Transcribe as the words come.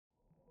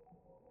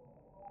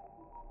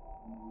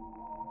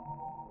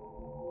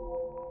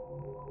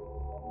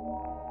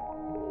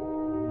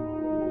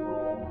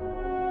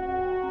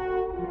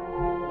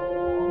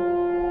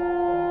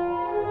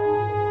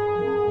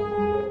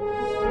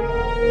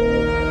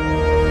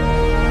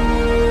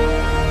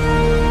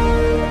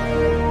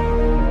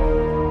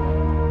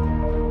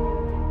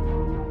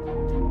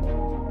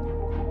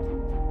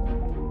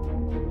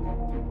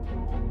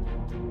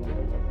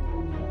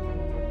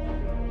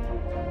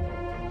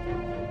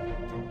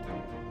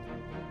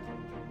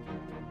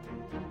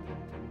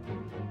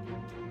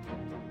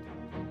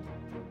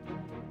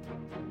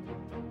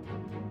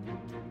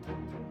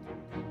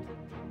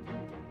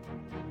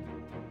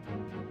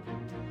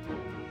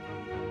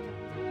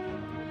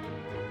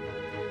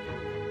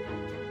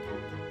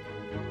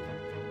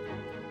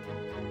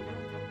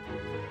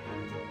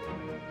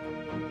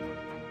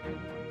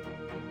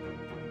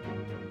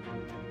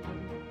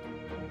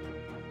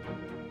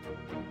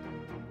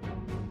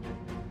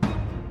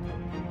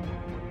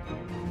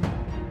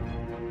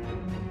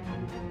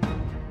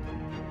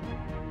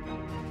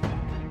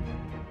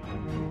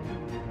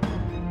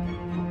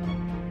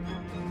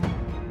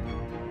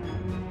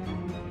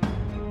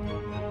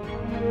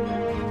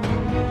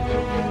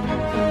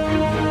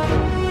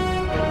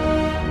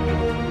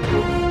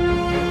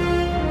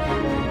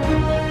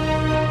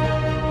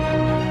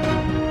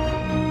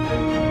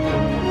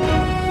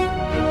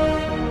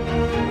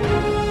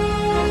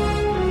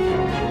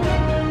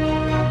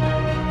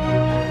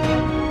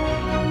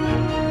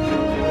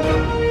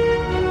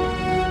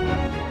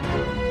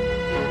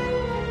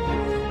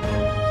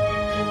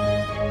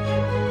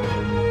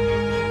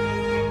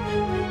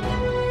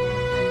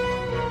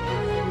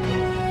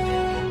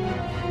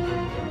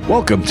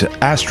Welcome to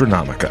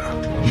Astronomica,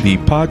 the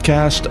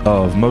podcast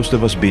of most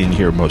of us being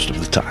here most of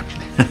the time.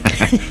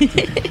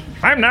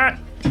 I'm not.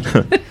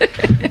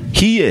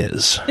 He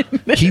is.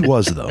 He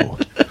was, though.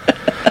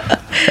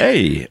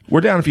 Hey,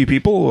 we're down a few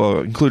people,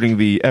 including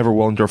the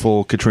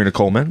ever-wonderful Katrina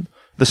Coleman,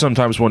 the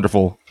sometimes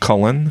wonderful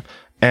Cullen,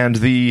 and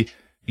the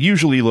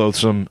usually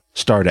loathsome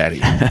Star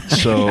Daddy.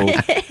 So,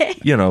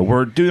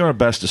 we're doing our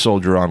best to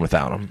soldier on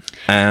without him.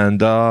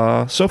 And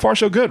so far,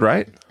 so good,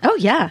 right? Oh,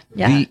 yeah.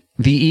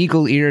 The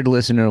eagle-eared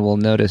listener will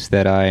notice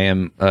that I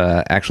am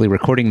actually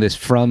recording this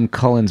from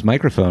Cullen's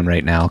microphone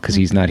right now because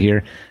he's not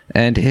here,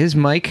 and his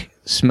mic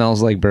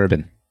smells like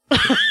bourbon.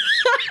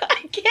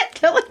 I can't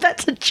tell if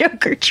that's a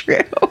joke or true.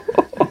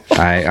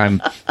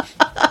 I'm.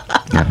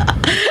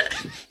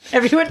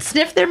 Everyone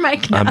sniff their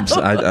mic now.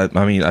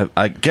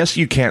 I guess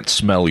you can't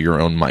smell your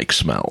own mic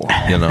smell,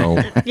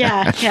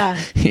 Yeah. Yeah,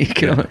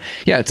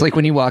 it's like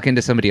when you walk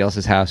into somebody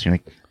else's house, you're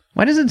like,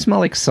 why does it smell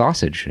like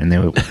sausage? And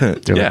they're Yeah.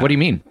 like, what do you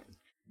mean?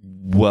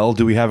 Well,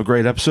 do we have a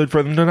great episode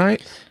for them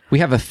tonight? We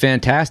have a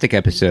fantastic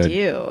episode. We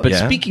do. But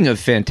Yeah. speaking of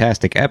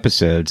fantastic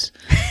episodes,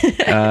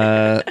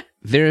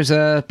 there's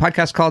a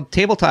podcast called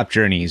Tabletop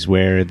Journeys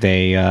where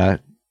they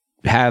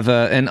have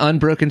an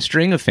unbroken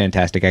string of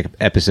fantastic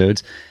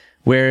episodes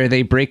where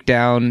they break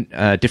down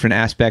different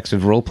aspects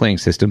of role-playing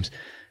systems.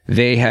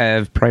 They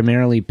have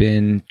primarily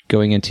been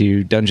going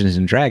into Dungeons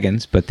and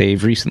Dragons, but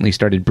they've recently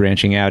started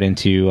branching out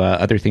into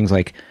other things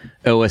like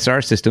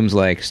OSR systems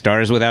like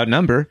Stars Without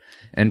Number.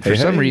 And for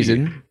some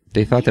reason,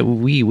 they thought that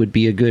we would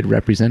be a good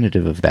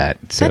representative of that.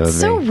 So That's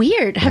so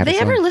weird. Have they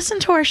ever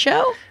listened to our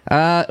show?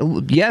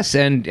 Yes,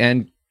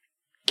 and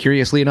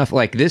curiously enough,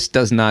 like this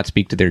does not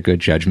speak to their good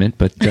judgment,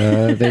 but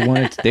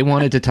they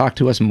wanted to talk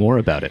to us more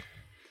about it.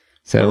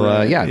 So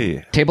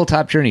Hooray.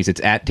 Tabletop Journeys.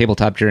 It's at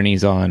Tabletop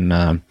Journeys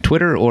on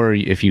Twitter, or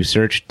if you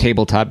search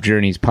Tabletop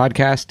Journeys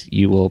podcast,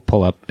 you will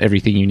pull up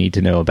everything you need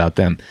to know about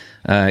them.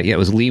 It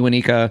was Lee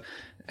Winika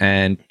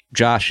and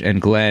Josh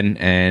and Glenn,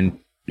 and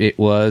it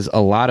was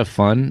a lot of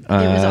fun. It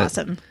was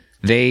awesome.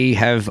 They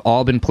have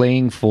all been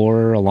playing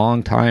for a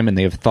long time, and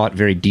they have thought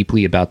very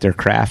deeply about their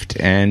craft,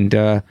 and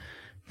they're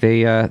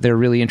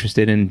really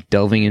interested in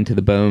delving into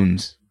the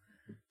bones.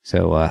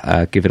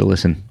 So give it a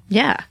listen.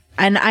 Yeah.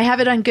 And I have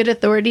it on good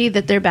authority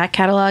that their back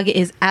catalog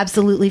is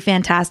absolutely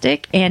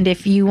fantastic. And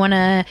if you want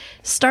to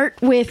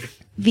start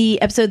with the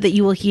episode that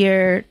you will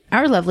hear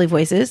our lovely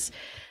voices,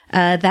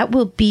 that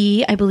will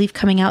be, I believe,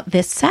 coming out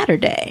this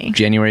Saturday.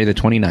 January the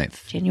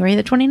 29th. January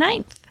the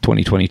 29th.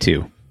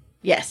 2022.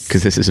 Yes.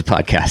 Because this is a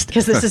podcast.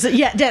 Because this is,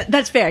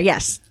 that's fair.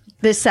 Yes.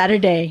 This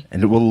Saturday.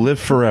 And it will live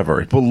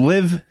forever. It will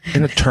live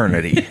in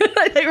eternity.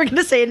 I thought you were going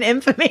to say in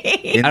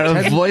infamy.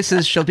 Our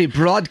voices shall be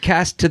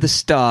broadcast to the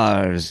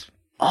stars.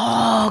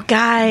 Oh,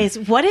 guys,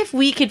 what if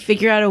we could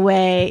figure out a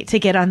way to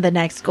get on the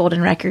next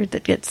golden record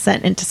that gets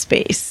sent into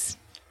space?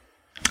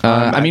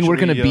 We're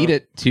going to beat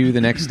it to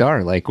the next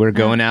star. Like, we're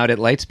going out at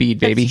light speed,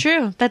 baby. That's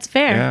true. That's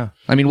fair.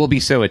 Yeah. We'll be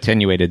so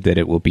attenuated that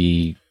it will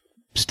be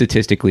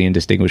statistically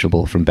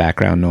indistinguishable from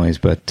background noise,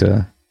 but...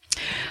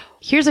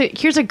 Here's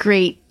a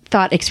great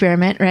thought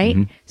experiment, right?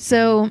 Mm-hmm.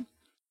 So,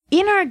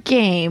 in our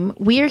game,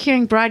 we are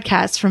hearing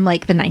broadcasts from,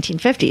 like, the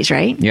 1950s,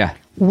 right? Yeah.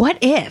 What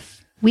if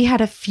we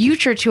had a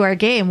future to our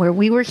game where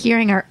we were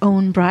hearing our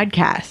own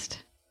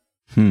broadcast?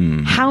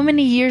 How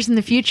many years in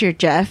the future,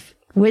 Jeff,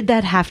 would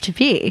that have to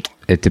be?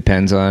 It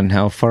depends on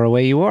how far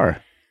away you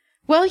are.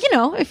 Well,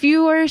 if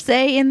you were,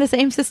 say, in the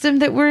same system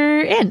that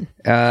we're in.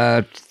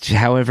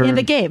 However... In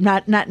the game,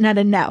 not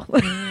in now.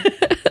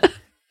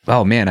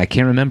 Oh, man, I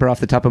can't remember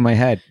off the top of my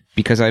head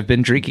because I've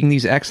been drinking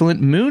these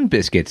excellent Moon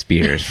Biscuits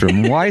beers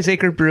from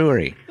Wiseacre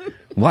Brewery.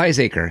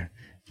 Wiseacre,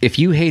 if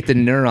you hate the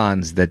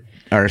neurons that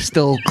are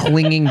still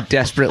clinging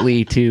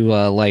desperately to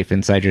life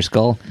inside your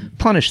skull,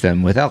 punish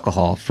them with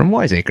alcohol from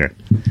Wiseacre.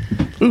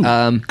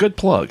 Ooh, good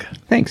plug.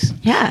 Thanks.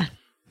 Yeah.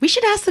 We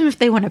should ask them if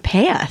they want to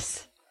pay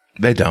us.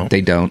 They don't.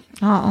 They don't.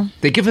 Oh.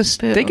 They give us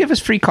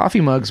free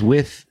coffee mugs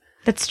with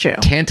that's true.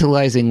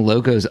 Tantalizing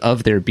logos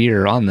of their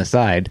beer on the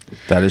side.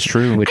 That is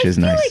true. Which is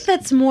nice. I feel like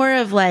that's more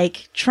of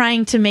like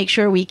trying to make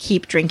sure we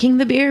keep drinking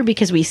the beer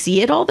because we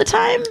see it all the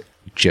time.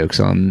 Joke's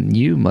on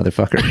you,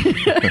 motherfucker.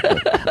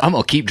 I'm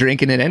going to keep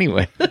drinking it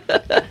anyway.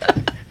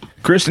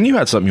 Kristen, you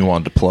had something you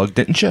wanted to plug,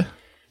 didn't you?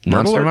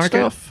 Monster Market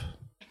stuff?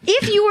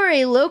 If you are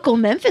a local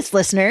Memphis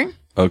listener,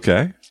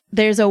 okay,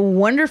 there's a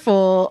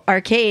wonderful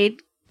arcade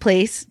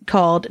place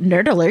called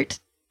Nerd Alert.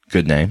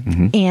 Good name.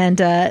 Mm-hmm. And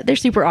they're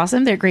super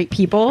awesome. They're great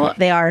people.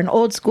 They are an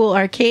old school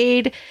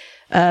arcade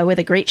with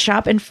a great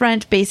shop in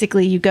front.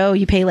 Basically, you go,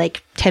 you pay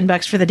like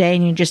 $10 for the day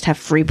and you just have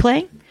free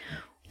play.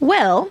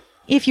 Well,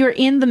 if you're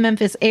in the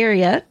Memphis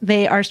area,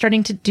 they are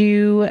starting to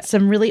do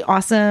some really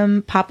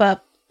awesome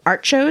pop-up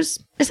art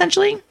shows,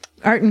 essentially,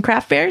 art and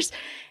craft fairs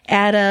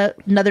at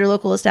another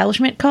local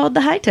establishment called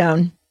The High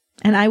Tone.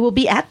 And I will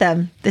be at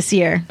them this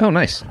year. Oh,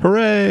 nice.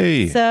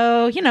 Hooray.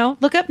 So,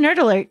 look up Nerd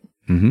Alert.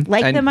 Mm-hmm.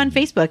 Like them on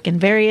Facebook and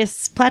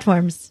various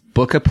platforms.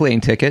 Book a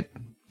plane ticket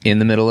in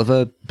the middle of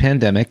a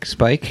pandemic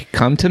spike.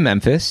 Come to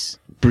Memphis.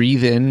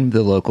 Breathe in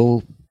the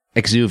local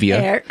Exuvia.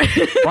 Air.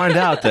 Find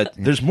out that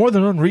there's more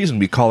than one reason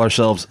we call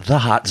ourselves the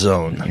Hot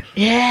Zone.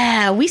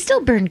 Yeah, we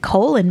still burn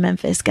coal in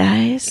Memphis,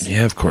 guys.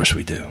 Yeah, of course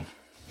we do.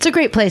 It's a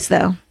great place,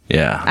 though.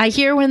 Yeah. I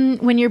hear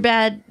when you're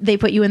bad, they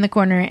put you in the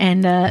corner,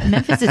 and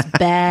Memphis is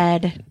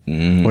bad.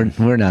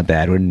 We're not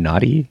bad. We're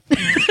naughty.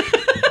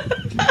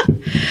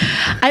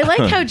 I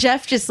like how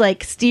Jeff just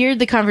like steered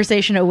the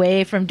conversation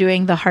away from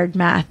doing the hard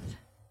math.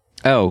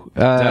 Oh,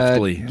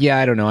 Definitely. Yeah,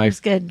 I don't know. I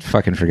good.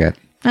 fucking forget.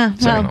 Oh,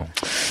 well,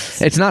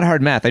 It's not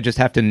hard math. I just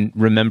have to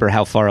remember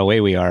how far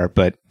away we are,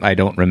 but I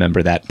don't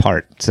remember that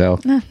part. So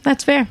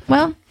that's fair.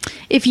 Well,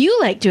 if you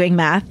like doing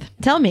math,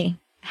 tell me,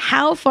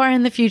 how far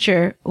in the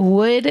future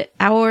would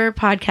our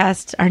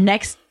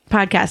next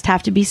podcast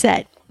have to be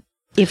set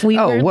if we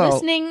were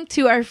listening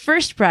to our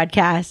first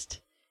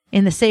broadcast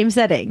in the same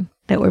setting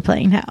that we're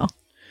playing now?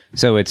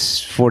 So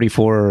it's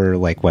 44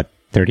 or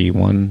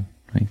 31,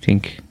 I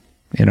think,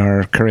 in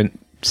our current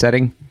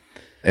setting.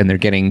 And they're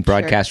getting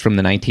broadcast from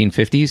the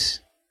 1950s.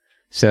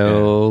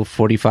 So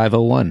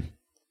 4501.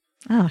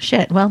 Oh,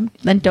 shit. Well,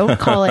 then don't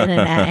call in an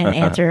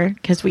answer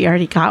because we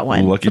already got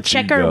one. Look at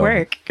check you our go.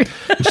 work.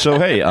 So,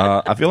 hey,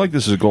 I feel like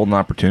this is a golden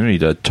opportunity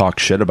to talk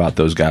shit about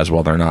those guys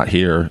while they're not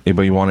here.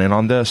 Anybody want in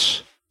on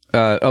this?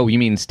 You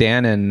mean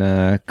Stan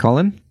and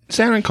Colin?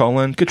 Stan and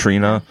Colin,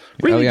 Katrina,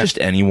 really just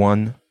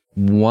anyone.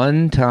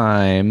 One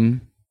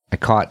time I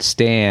caught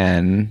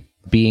Stan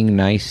being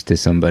nice to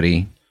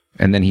somebody,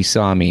 and then he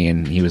saw me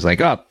and he was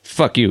like, "Oh,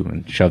 fuck you,"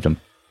 and shoved him.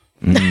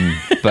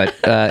 But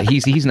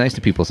he's nice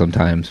to people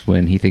sometimes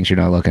when he thinks you're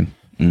not looking.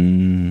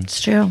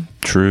 It's true.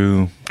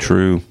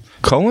 True.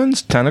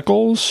 Colin's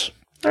tentacles,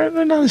 they're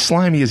not as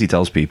slimy as he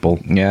tells people.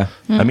 Yeah.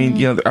 I mean,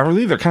 I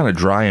believe they're kind of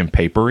dry and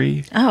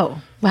papery.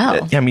 Oh,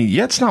 wow. I mean,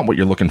 it's not what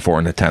you're looking for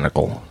in a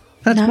tentacle.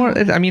 That's more,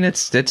 I mean,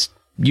 it's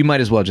you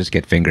might as well just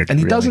get fingered. And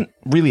he doesn't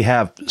really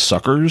have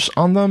suckers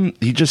on them.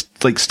 He just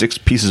sticks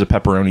pieces of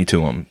pepperoni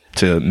to them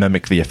to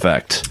mimic the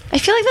effect. I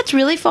feel like that's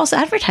really false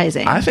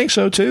advertising. I think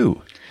so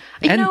too.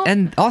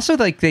 And also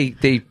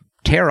they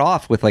tear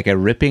off with a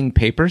ripping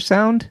paper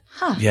sound.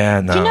 Huh.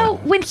 Yeah,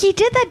 no. When he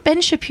did that Ben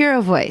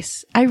Shapiro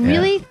voice, I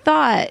really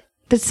thought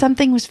that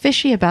something was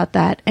fishy about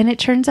that. And it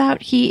turns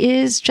out he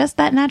is just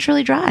that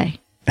naturally dry.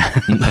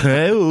 Hey.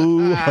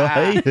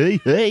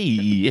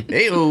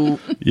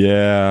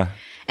 Yeah.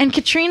 And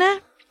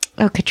Katrina,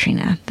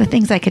 the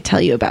things I could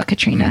tell you about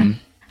Katrina. Mm-hmm.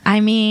 I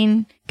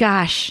mean,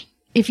 gosh,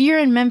 if you're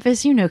in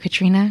Memphis, you know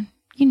Katrina.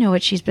 You know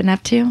what she's been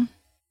up to.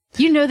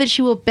 You know that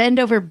she will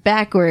bend over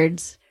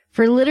backwards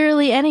for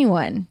literally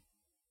anyone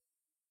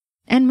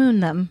and moon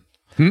them.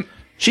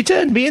 She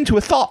turned me into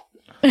a thought.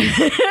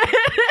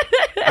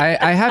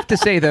 I have to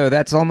say, though,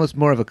 that's almost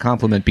more of a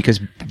compliment because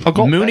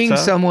mooning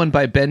someone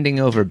by bending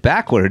over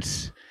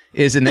backwards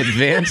is an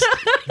advanced...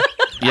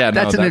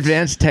 that's an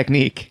advanced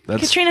technique.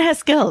 Katrina has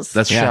skills.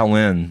 That's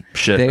Shaolin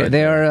shit.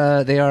 They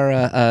are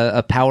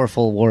a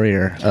powerful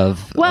warrior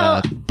of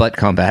butt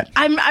combat.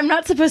 I'm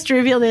not supposed to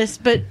reveal this,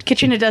 but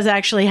Katrina does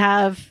actually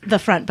have the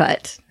front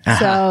butt.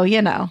 So,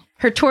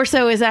 her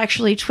torso is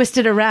actually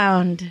twisted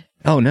around.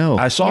 Oh, no.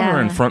 I saw her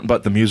in Front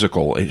Butt the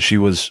musical. She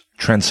was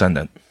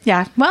transcendent.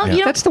 Yeah. Well,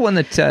 that's the one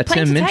that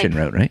Tim Minchin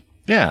wrote, right?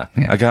 Yeah.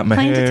 I got my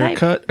hair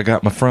cut. I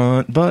got my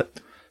front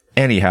butt.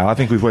 Anyhow, I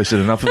think we've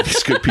wasted enough of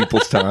these good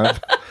people's time.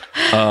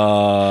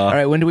 All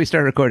right, when do we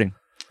start recording?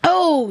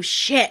 Oh,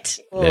 shit.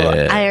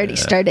 I already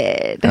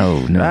started.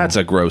 Oh, no. That's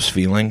a gross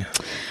feeling.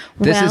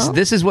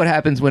 This is what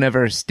happens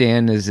whenever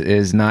Stan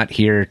is not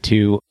here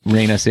to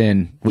rein us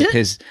in with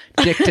his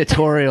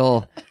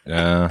dictatorial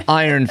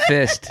iron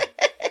fist.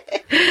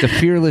 The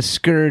fearless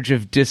scourge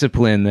of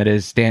discipline that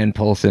is Stan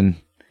Polson.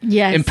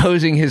 Yes.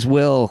 Imposing his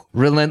will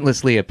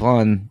relentlessly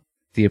upon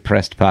the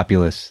oppressed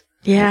populace.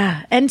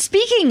 Yeah. And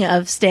speaking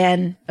of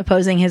Stan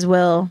opposing his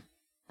will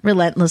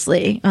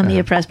relentlessly on the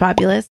oppressed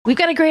populace, we've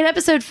got a great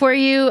episode for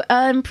you.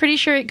 I'm pretty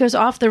sure it goes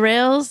off the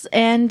rails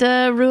and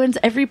ruins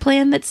every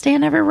plan that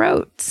Stan ever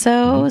wrote.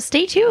 So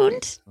stay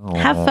tuned.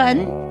 Have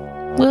fun.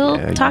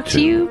 We'll talk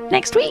to you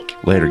next week.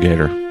 Later,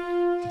 Gator.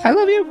 I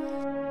love you.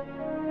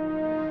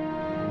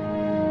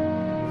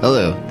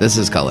 Hello, this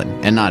is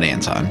Cullen, and not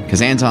Anton,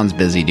 because Anton's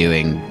busy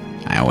doing,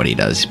 I don't know what he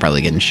does. He's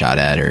probably getting shot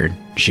at, or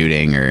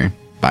shooting, or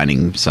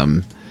finding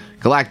some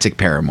galactic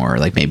paramour,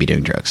 like maybe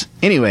doing drugs.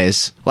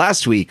 Anyways,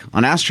 last week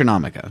on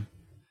Astronomica,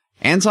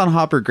 Anton,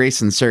 Hopper,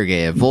 Grace, and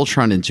Sergei have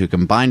Voltron into a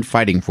combined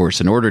fighting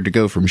force in order to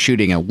go from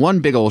shooting at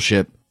one big ol'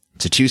 ship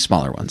to two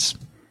smaller ones.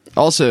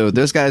 Also,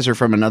 those guys are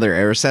from another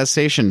Aerostat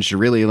station and should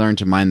really learn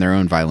to mind their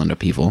own violent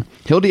upheaval.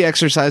 Hildy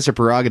exercised her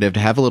prerogative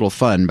to have a little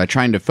fun by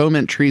trying to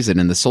foment treason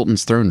in the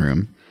Sultan's throne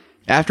room.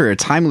 After a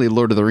timely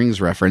Lord of the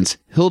Rings reference,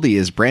 Hildy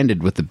is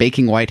branded with the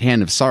baking white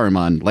hand of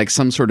Saruman like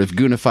some sort of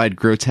goonified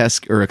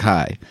grotesque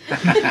Uruk-hai.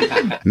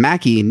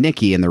 Mackie,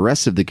 Nikki, and the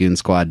rest of the Goon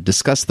Squad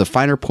discuss the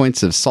finer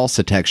points of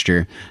salsa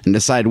texture and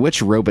decide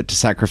which robot to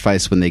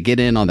sacrifice when they get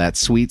in on that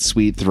sweet,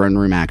 sweet throne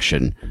room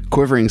action,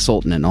 quivering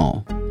Sultan and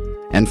all.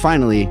 And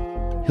finally,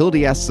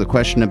 Hildy asks a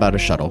question about a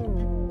shuttle.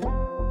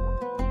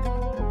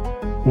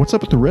 What's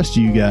up with the rest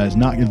of you guys?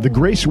 Not the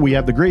Grace. We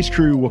have the Grace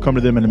crew. We'll come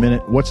to them in a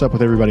minute. What's up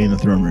with everybody in the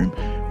throne room?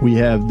 We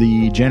have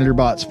the janitor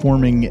bots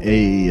forming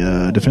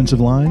a defensive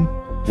line.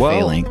 Well,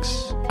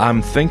 Phalanx.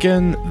 I'm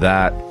thinking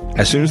that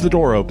as soon as the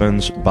door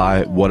opens,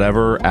 by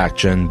whatever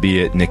action,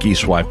 be it Nikki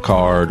swipe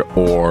card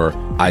or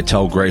I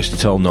tell Grace to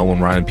tell Nolan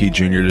Ryan P.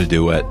 Jr. to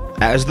do it,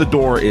 as the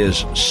door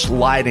is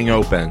sliding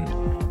open,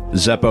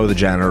 Zeppo the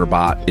janitor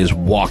bot is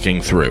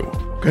walking through.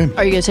 Okay.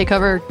 Are you going to take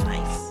cover?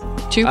 Nice.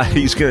 Two?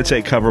 He's going to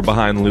take cover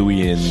behind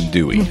Louie and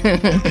Dewey.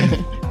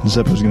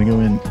 Zeppo's going to go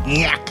in.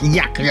 Yak,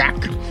 yak, yak.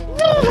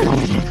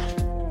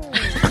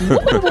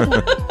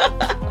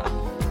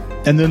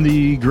 And then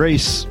the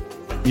Grace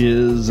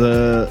is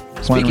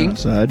flying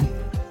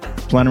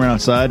around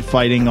outside,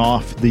 fighting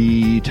off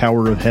the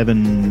Tower of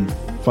Heaven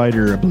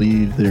fighter. I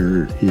believe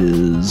there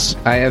is.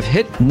 I have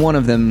hit one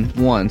of them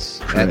once,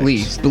 Correct. at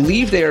least.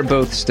 Believe they are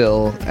both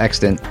still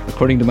extant,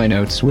 according to my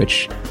notes,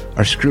 which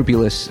are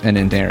scrupulous and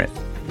inerrant.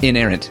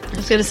 I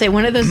was going to say,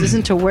 one of those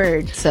isn't a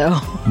word, so.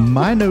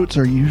 My notes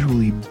are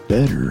usually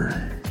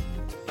better.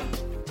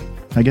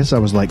 I guess I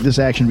was like, this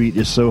action beat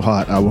is so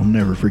hot, I will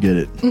never forget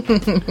it.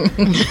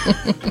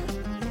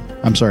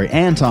 I'm sorry,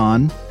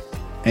 Anton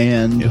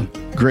and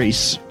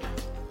Grace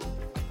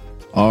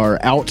are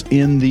out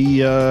in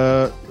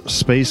the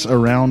space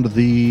around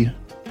the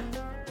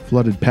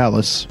flooded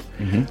palace.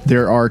 Mm-hmm.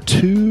 There are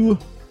 2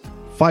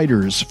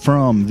 fighters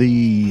from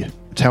the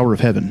Tower of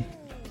Heaven.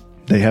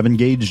 They have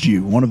engaged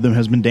you. One of them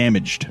has been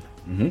damaged.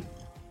 Mm-hmm.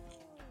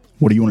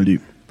 What do you want to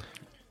do?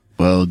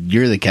 Well,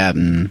 you're the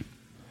captain.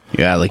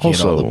 You allocate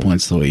all Also- the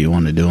points the way you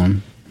want to do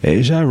them.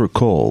 As I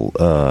recall,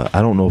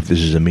 I don't know if this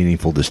is a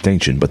meaningful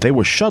distinction, but they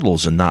were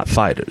shuttles and not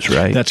fighters,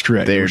 right? That's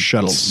correct. They're They're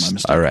shuttles. My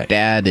mistake. all right.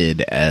 Dated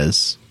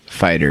as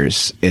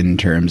fighters in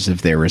terms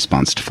of their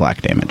response to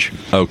flak damage,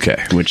 Okay.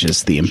 which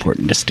is the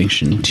important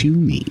distinction to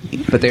me.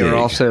 But they are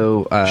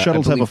also...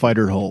 Shuttles I have a believe-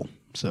 fighter hull.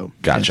 So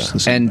Gotcha. that's the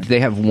same And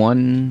they have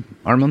one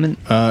armament?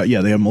 thing.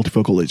 Yeah, they have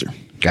multifocal laser.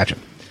 Gotcha.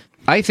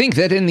 I think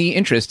that in the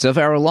interests of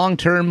our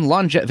long-term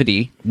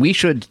longevity, we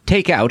should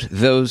take out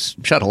those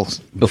shuttles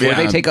before Yeah.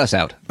 they take us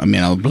out. I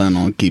mean, I'll plan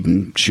on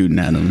keeping shooting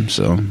at them,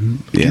 so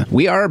yeah.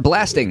 We are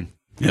blasting.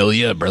 Hell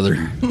yeah,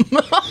 brother.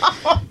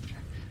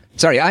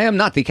 Sorry, I am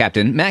not the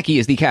captain. Mackie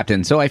is the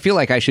captain, so I feel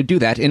like I should do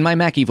that in my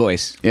Mackie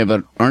voice. Yeah,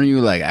 but aren't you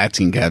like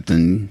acting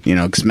captain? You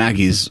know, because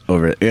Mackey's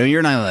over.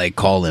 You're not like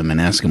call him and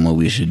ask him what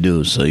we should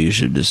do, so you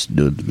should just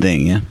do the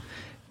thing, yeah?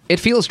 It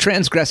feels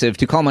transgressive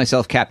to call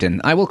myself captain.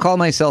 I will call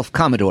myself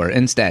Commodore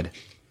instead.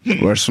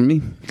 Works for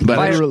me.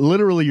 But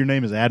Literally, your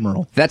name is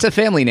Admiral. That's a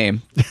family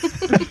name.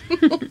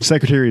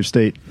 Secretary of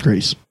State,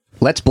 Grace.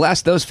 Let's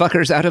blast those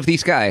fuckers out of the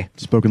sky.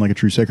 Spoken like a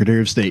true Secretary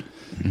of State.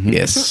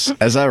 yes,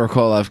 as I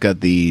recall, I've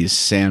got the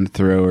sand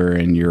thrower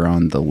and you're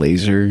on the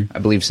laser. I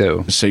believe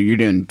so. So you're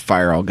doing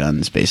fire all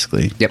guns,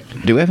 basically. Yep.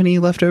 Do we have any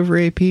leftover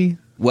AP?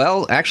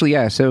 Well, actually,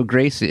 yeah. So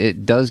Grace,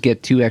 it does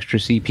get 2 extra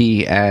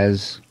CP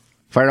as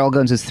fire all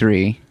guns is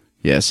 3.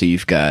 Yeah, so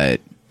you've got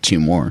 2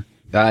 more.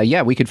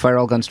 Yeah, we could fire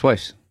all guns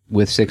twice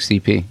with 6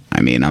 CP.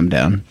 I mean, I'm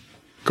down.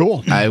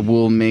 Cool. I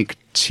will make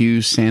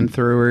 2 sand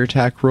thrower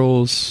attack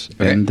rolls,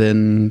 and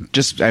then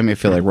I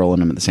feel like rolling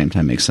them at the same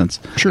time makes sense.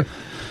 Sure.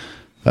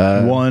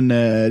 One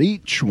at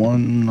each.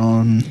 One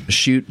on.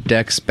 Shoot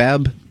Dex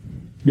Bab.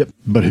 Yep.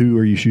 But who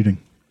are you shooting?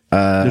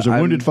 There's a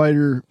I'm- wounded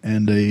fighter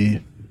and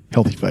a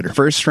healthy fighter.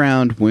 First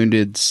round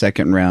wounded,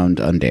 second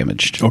round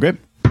undamaged. Okay.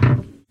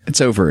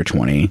 It's over a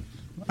 20.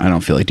 I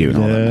don't feel like doing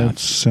all that That now.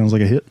 sounds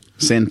like a hit.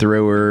 Sand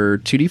thrower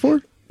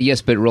 2d4?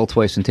 Yes, but roll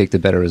twice and take the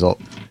better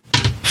result.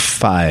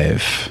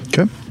 5.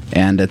 Okay.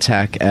 And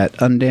attack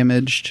at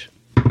undamaged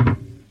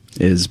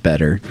is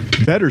better.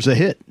 Better's a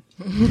hit.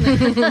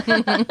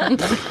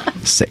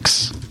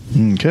 6.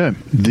 Okay.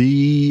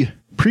 The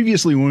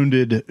previously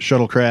wounded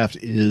shuttlecraft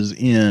is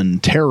in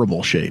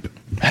terrible shape,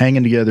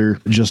 hanging together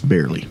just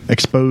barely,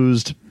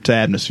 exposed to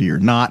atmosphere,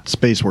 not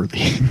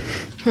space-worthy,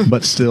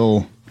 but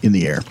still in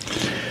the air.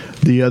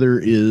 The other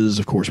is,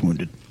 of course,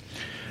 wounded.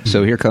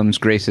 So here comes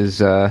Grace's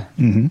 2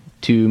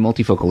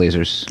 multifocal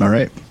lasers. All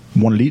right.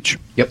 One at each.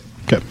 Yep.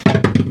 Okay.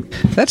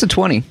 That's a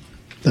 20.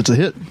 That's a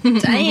hit.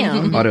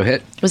 Damn. Auto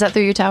hit. Was that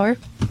through your tower?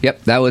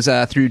 Yep, that was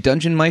through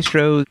Dungeon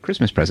Maestro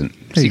Christmas present.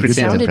 Secret good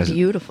Santa Sounded present.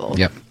 beautiful.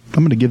 Yep.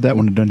 I'm going to give that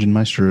one to Dungeon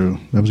Maestro.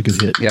 That was a good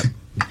hit. Yep.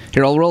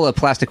 Here, I'll roll a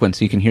plastic one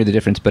so you can hear the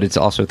difference, but it's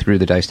also through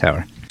the dice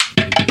tower.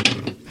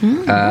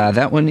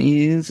 That one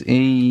is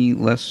a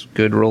less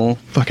good roll.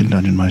 Fucking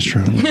Dungeon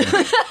Maestro.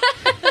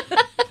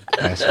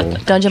 Asshole.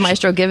 Dungeon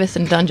Maestro giveth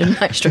and Dungeon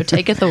Maestro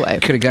taketh away.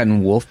 Could have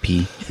gotten wolf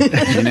pee.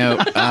 You know,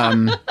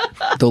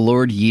 the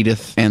Lord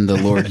Yeeteth and the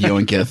Lord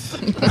Yoinketh.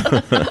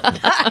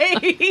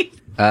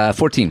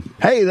 14.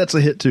 Hey, that's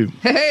a hit too.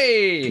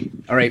 Hey!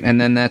 All right,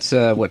 and then that's,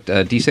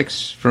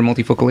 D6 for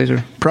multifocal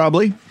laser?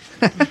 Probably.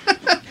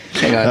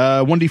 Hang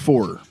on.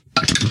 1d4.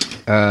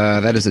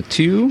 That is a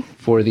 2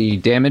 for the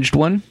damaged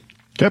one,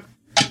 Okay.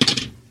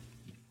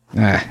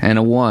 and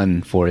a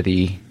 1 for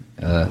the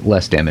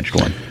less damaged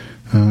one.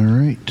 All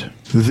right.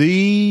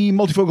 The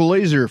multifocal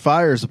laser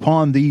fires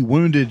upon the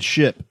wounded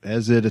ship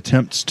as it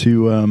attempts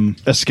to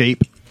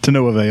escape To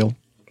no avail.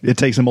 It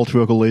takes a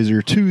multifocal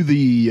laser to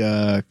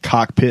the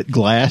cockpit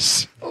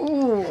glass,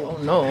 Oh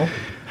no.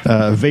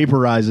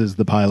 vaporizes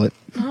the pilot,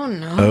 Oh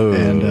no.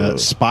 and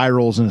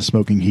spirals in a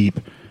smoking heap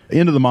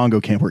into the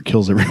Mongo camp where it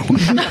kills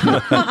everyone.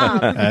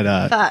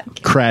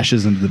 And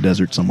crashes into the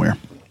desert somewhere.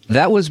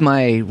 That was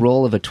my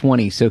roll of a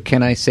 20, so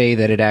can I say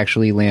that it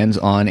actually lands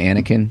on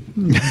Anakin?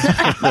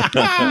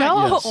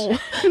 No.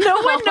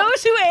 No one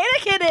knows who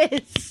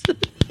Anakin is.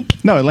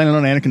 No, it landed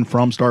on Anakin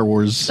from Star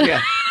Wars.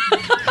 Yeah.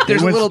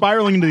 There's It a went little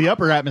spiraling into the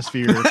upper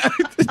atmosphere,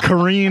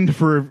 careened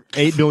for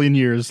 8 billion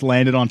years,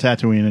 landed on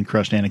Tatooine, and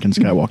crushed Anakin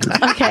Skywalker.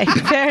 Okay,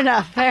 fair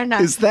enough. Fair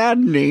enough. Is that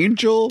an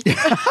angel?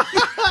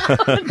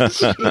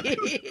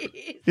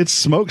 It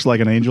smokes like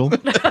an angel.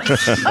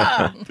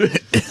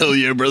 Hell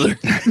yeah, brother.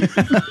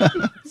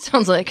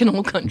 Sounds like an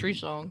old country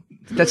song.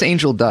 That's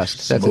angel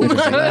dust. That's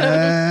interesting.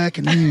 Like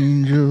an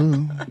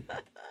angel.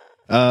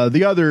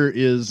 The other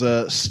is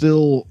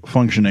still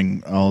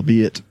functioning,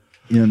 albeit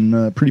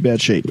in pretty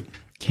bad shape.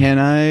 Can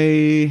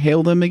I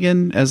hail them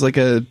again as like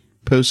a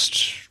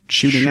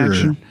post-shooting Sure.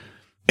 action?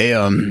 Hey,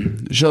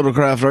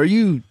 Shuttlecraft, are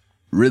you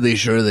really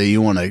sure that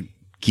you want to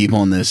keep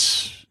on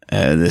this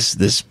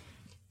this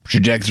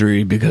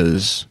trajectory?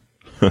 Because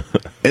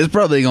it's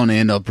probably going to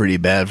end up pretty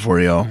bad for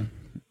y'all.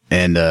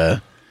 And,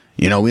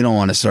 we don't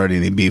want to start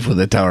any beef with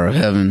the Tower of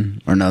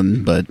Heaven or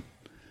nothing, but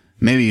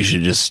maybe you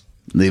should just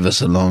leave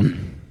us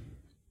alone.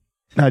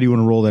 How do you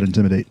want to roll that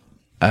intimidate?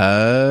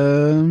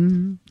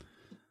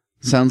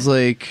 Sounds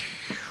like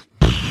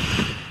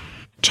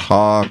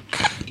talk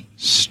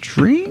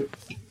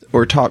strength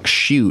or talk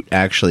shoot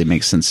actually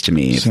makes sense to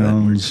me. if that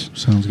works.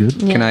 Sounds good.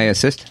 Can I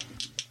assist?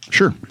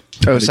 Sure.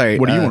 Oh, sorry.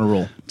 What do you want to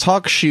roll?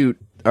 Talk shoot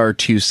are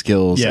two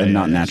skills and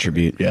not an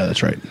attribute. Yeah,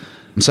 that's right.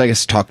 So I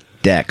guess talk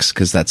dex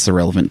because that's the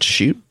relevant to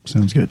shoot.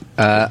 Sounds good.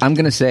 I'm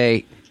going to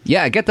say,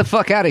 yeah, get the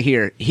fuck out of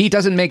here. He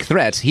doesn't make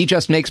threats. He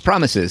just makes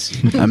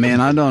promises. Man,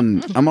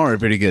 I'm already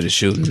pretty good at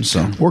shooting.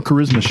 So Or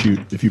charisma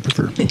shoot, if you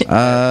prefer.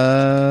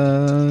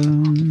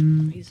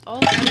 He's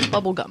all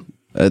bubble gum.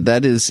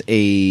 that is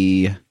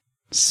a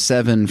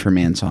 7 for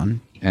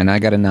Anton. And I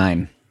got a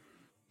 9.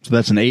 So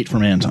that's an 8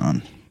 from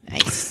Anton.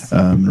 Nice.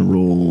 I'm going to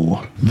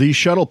roll. The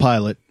shuttle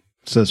pilot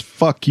says,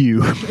 fuck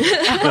you.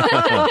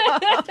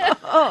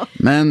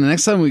 Man, the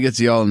next time we get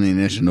to y'all in the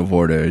initiative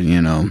order,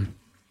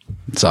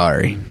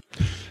 sorry.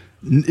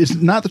 It's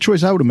not the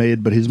choice I would have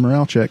made, but his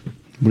morale check.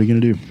 What are you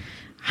going to do?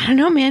 I don't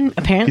know, man.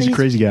 Apparently He's a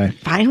crazy guy.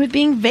 fine with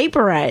being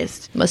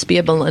vaporized. Must be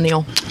a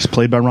millennial. He's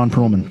played by Ron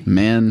Perlman.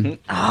 Man,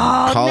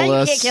 Oh, Call now you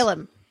us- can't kill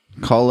him.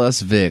 call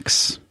us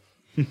Vix.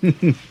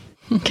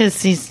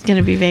 Because he's going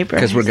to be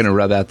vaporized. Because we're going to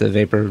rub out the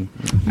vapor.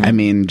 I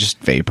mean, just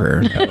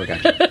vapor.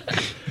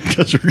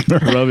 Because we're going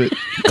to rub it.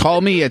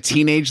 Call me a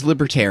teenage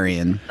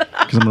libertarian.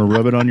 Because I'm going to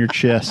rub it on your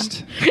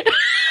chest.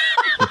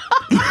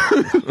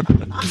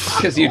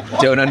 Because you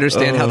don't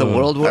understand how the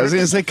world I was works.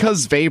 going to say,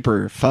 cause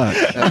vapor. Fuck.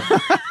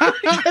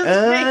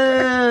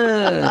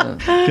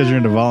 Because you're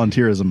into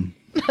volunteerism.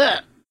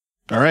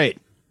 All right.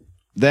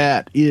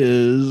 That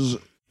is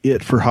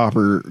it for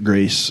Hopper,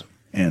 Grace,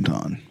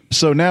 Anton.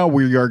 So now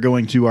we are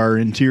going to our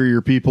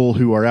interior people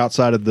who are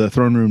outside of the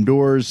throne room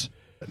doors.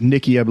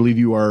 Nikki, I believe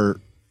you are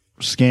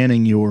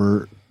scanning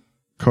your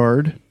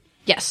card.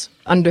 Yes.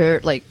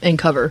 Under, in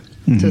cover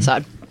to the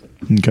side.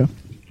 Okay.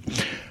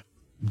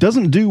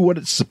 Doesn't do what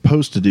it's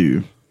supposed to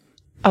do,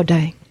 Oh,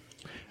 dang.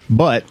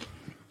 but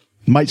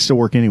might still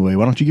work anyway.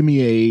 Why don't you give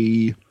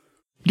me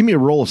a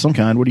roll of some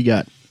kind? What do you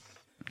got?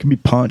 Give me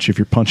punch if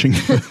you're punching.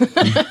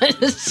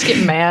 Just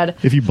get mad.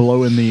 If you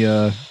blow in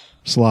the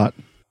slot,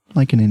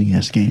 like an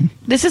NES game.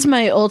 This is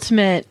my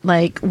ultimate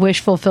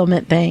wish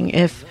fulfillment thing.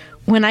 If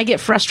when I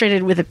get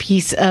frustrated with a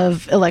piece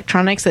of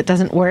electronics that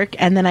doesn't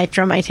work and then I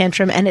throw my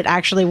tantrum and it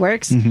actually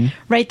works,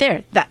 right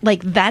there.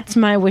 That's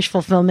my wish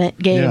fulfillment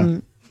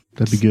game.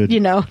 That'd be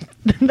good.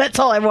 That's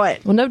all I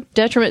want. Well, no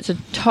detriment to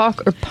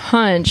talk or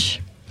punch,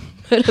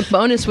 but a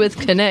bonus with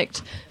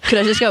connect. Could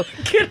I just go,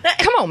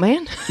 come on,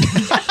 man?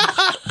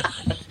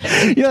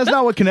 Yeah, that's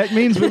not what connect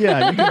means, but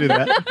yeah, you can do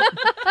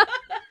that.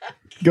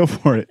 Go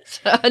for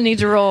it. I need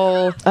to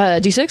roll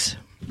D6.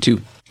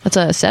 2. That's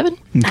a 7.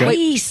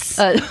 Nice.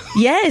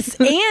 Yes,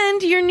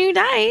 and your new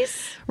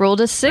dice.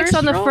 Rolled a 6 First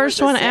on the roll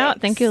first was a one out.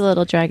 6. Thank you,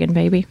 little dragon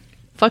baby.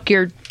 Fuck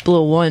your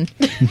blue 1.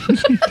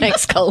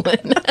 Thanks,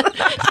 Cullen.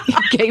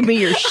 You gave me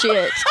your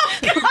shit.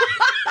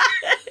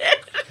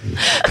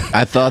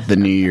 I thought the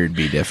new year'd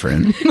be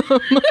different.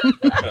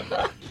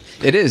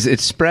 It is.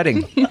 It's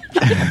spreading.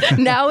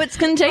 Now it's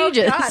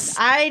contagious. God,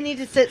 I need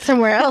to sit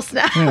somewhere else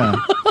now. Yeah.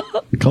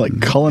 Call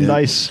it Cullen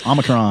Dice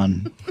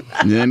Omicron.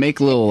 Do they make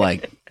little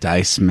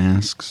dice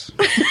masks?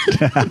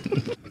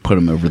 Put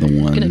them over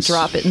the ones. Gonna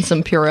drop it in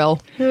some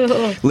Purell.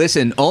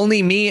 Listen,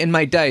 only me and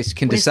my dice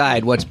can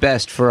decide what's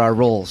best for our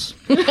rolls.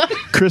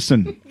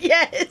 Kristen,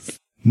 Yes.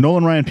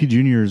 Nolan Ryan P.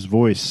 Jr.'s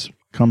voice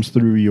comes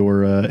through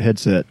your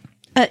headset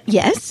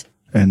Yes.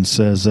 and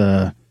says,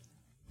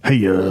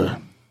 hey,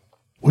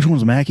 which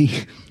one's Mackie?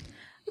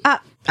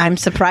 I'm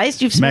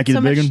surprised you've spent Mackie so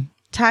the big much one?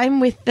 time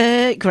with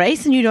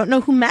Grace and you don't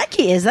know who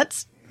Mackie is.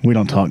 That's We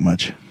don't talk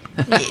much.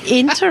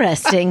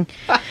 Interesting.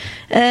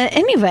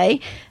 Anyway,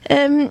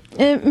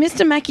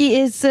 Mr. Mackey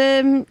is,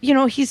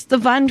 he's the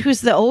one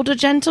who's the older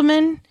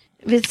gentleman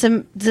with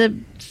the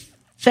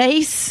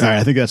face. All right,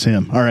 I think that's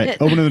him. All right,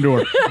 open the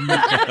door.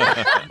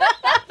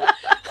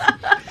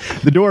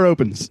 The door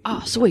opens.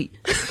 Oh, sweet.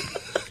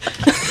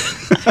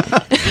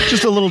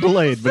 Just a little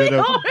delayed, but it The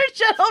opens. older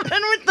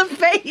gentleman with the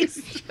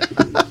face.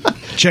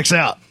 Checks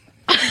out.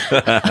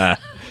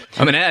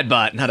 I'm an ad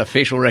bot, not a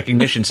facial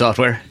recognition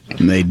software.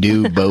 And they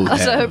do both.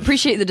 Also, I have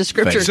appreciate the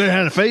descriptor. So it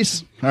had a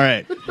face. All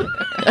right.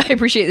 I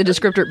appreciate the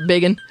descriptor,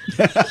 biggin.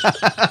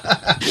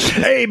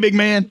 Hey, big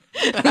man.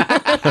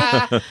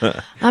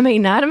 I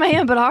mean, not a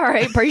man, but all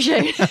right,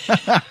 appreciate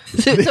it.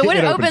 So when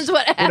it opens,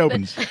 what It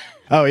happens? opens.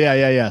 Oh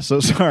yeah. So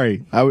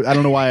sorry. I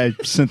don't know why I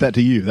sent that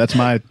to you. That's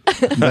my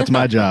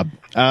job.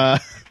 I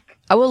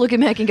will look at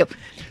Mac and go,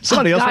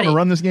 Somebody else got want to it.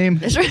 run this game?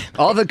 That's right.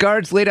 All the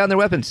guards lay down their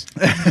weapons.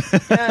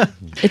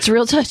 It's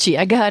real touchy.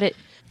 I got it.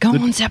 Go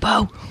on,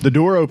 Zeppo. The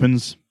door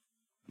opens.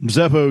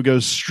 Zeppo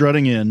goes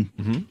strutting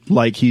in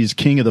like he's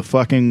king of the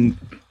fucking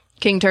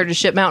King Turd of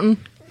Shit Mountain.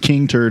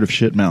 king turd of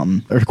shit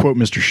mountain. Or to quote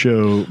Mr.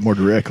 Show more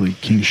directly,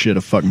 king shit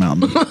of fuck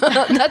mountain.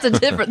 That's a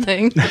different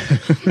thing.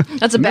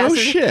 That's a No bastard.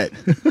 shit.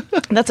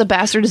 That's a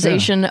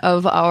bastardization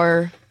of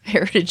our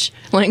heritage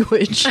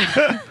language.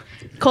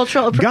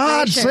 Cultural appropriation.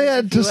 God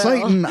said if to you will.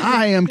 Satan,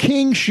 I am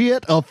king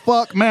shit of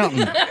fuck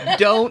mountain.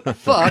 Don't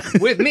fuck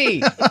with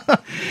me.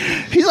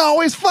 He's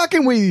always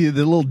fucking with you,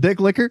 the little dick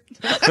licker.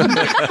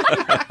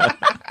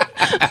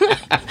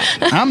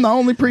 I'm the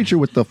only preacher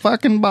with the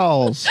fucking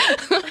balls.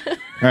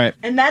 All right.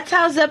 And that's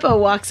how Zeppo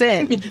walks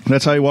in.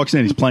 That's how he walks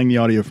in. He's playing the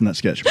audio from that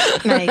sketch.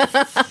 Nice.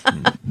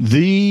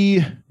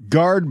 The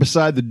guard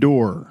beside the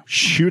door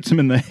shoots him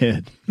in the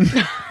head.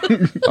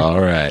 All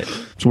right.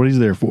 That's what he's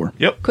there for.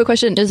 Quick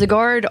question. Does the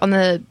guard on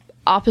the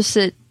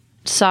opposite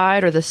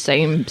side or the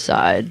same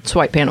side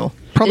swipe panel?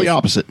 Probably Is-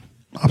 opposite.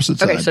 Opposite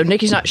side. Okay, so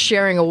Nikki's not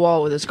sharing a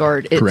wall with his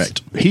guard. It's,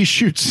 Correct. He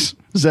shoots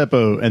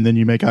Zeppo, and then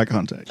you make eye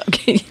contact.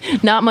 Okay,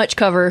 not much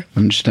cover.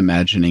 I'm just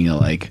imagining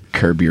a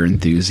Curb Your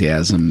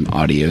Enthusiasm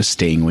audio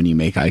sting when you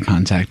make eye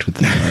contact with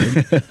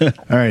the guard.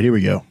 All right, here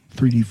we go.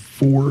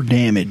 3d4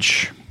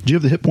 damage. Do you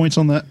have the hit points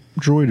on that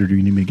droid, or do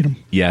you need me to get them?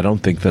 Yeah, I don't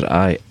think that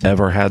I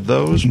ever had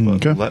those,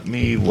 but Okay. let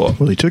me look.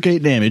 Well, he took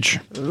 8 damage.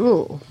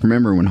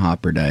 Remember when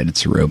Hopper died?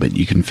 It's a robot.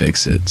 You can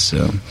fix it.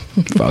 So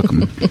fuck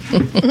him.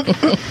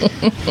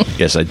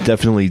 Yes, I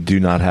definitely do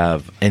not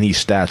have any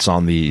stats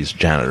on these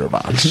janitor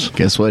bots.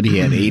 Guess what? He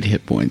had 8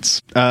 hit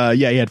points. Yeah,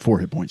 he had 4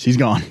 hit points. He's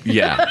gone.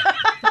 Yeah.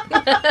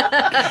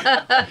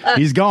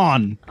 He's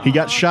gone. He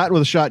got shot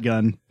with a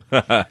shotgun.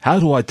 How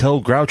do I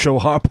tell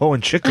Groucho, Harpo,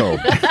 and Chico?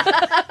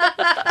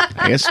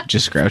 I guess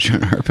just Groucho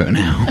and Harpo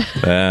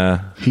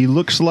now. He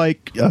looks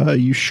like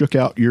you shook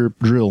out your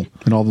drill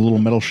and all the little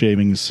metal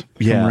shavings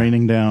Yeah. come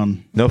raining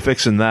down No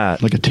fixing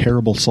that. like a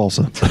terrible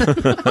salsa.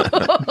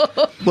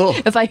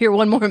 If I hear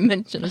one more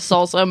mention of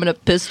salsa, I'm going to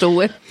pistol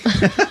whip.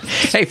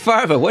 Hey,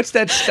 Farva, what's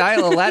that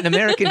style of Latin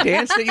American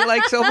dance that you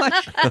like so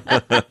much?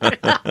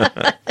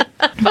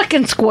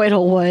 Fucking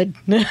Squirtle would.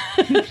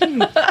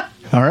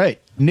 All right.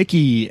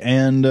 Nikki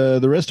and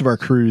the rest of our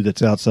crew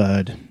that's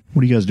outside.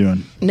 What are you guys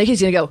doing?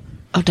 Nikki's going to go,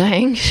 oh,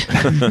 dang.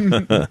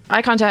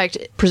 Eye contact,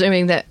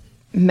 presuming that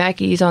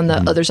Mackie's on the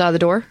other side of the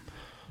door.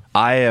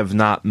 I have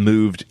not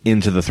moved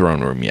into the throne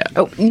room yet.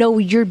 Oh, no,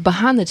 you're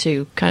behind the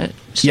two, kind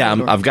of. Yeah,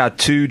 I've got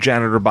 2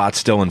 janitor bots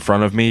still in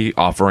front of me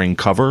offering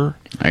cover.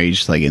 Are you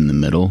just in the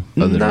middle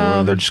of the No,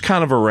 door? they're just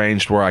kind of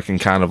arranged where I can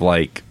kind of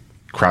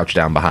crouch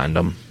down behind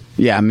them.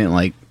 Yeah, I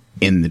meant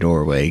in the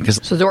doorway. Because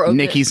So the door open-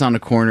 Nikki's on a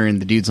corner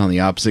and the dude's on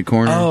the opposite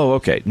corner. Oh,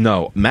 okay.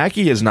 No,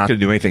 Mackie is not going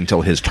to do anything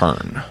till his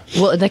turn.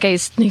 Well, in that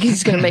case,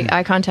 Nikki's going to make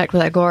eye contact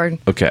with that guard.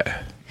 Okay.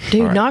 Dude,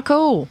 All right. not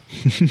cool.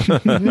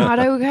 Not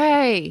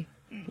okay.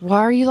 Why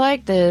are you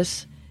like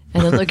this?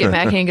 And then look at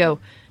Mackie and go,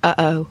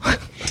 uh-oh.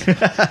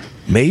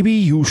 Maybe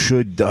you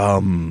should,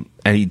 and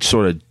he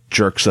sort of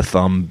jerks a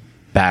thumb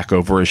back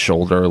over his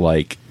shoulder,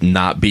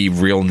 not be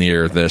real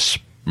near this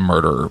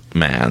murder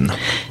man.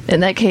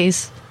 In that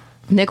case,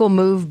 Nick will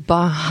move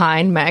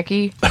behind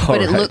Mackie,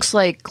 but it right. looks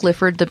like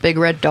Clifford the big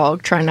red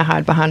dog trying to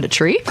hide behind a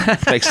tree.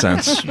 Makes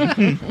sense.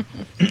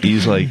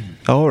 He's like,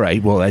 all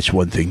right, well, that's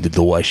one thing to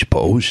do, I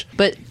suppose.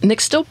 But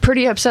Nick's still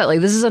pretty upset.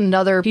 This is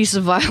another piece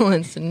of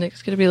violence, and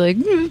Nick's going to be like,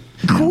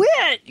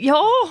 quit,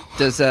 y'all.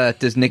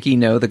 Does Nikki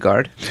know the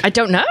guard? I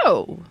don't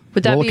know.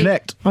 Would that Roll a be...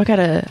 connect. Oh, I got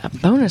a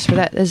bonus for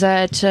that. Is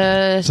that...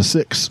 It's a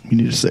 6. You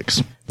need a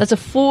 6. that's a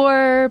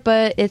 4,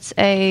 but it's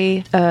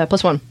a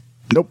 +1.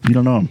 Nope, you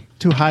don't know him.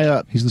 Too high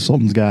up. He's the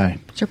Sultan's guy.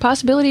 Is there a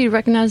possibility to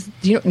recognize...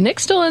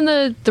 Nick's still in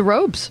the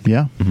robes.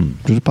 Yeah.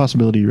 There's a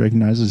possibility he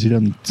recognizes. He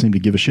doesn't seem to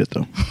give a shit,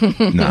 though.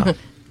 No,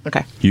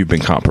 Okay. you've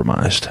been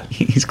compromised.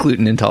 He's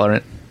gluten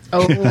intolerant.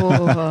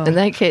 Oh. In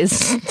that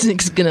case,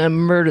 Nick's going to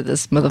murder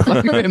this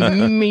motherfucker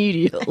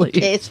immediately.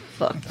 It's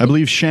fucked. I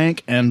believe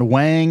Shank and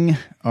Wang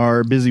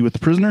are busy with the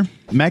prisoner.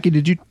 Mackie,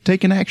 did you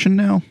take an action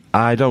now?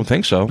 I don't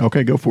think so.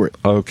 Okay, go for it.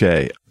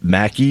 Okay.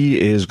 Mackie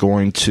is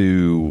going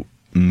to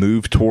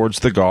move towards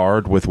the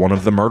guard with one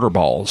of the murder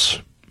balls.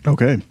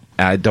 Okay.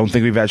 I don't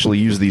think we've actually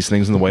used these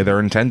things in the way they're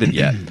intended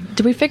yet.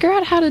 Did we figure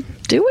out how to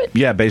do it?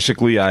 Yeah,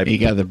 basically, You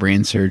got the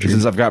brain surgery.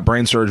 since I've got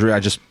brain surgery, I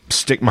just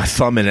stick my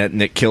thumb in it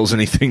and it kills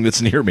anything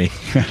that's near me.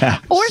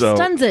 Or So-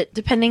 stuns it,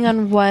 depending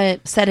on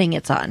what setting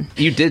it's on.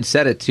 You did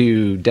set it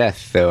to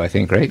death, though, I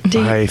think, right?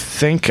 I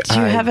think Do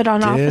you have it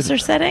on did. officer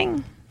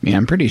setting? Yeah,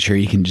 I'm pretty sure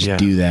you can just Yeah.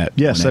 do that.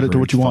 Yeah, set it to whenever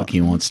what you the want. fuck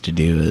he wants to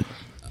do it.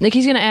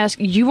 Nikki's gonna ask,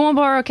 "You want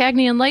to borrow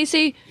Cagney and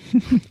Lacey?"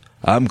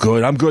 I'm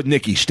good,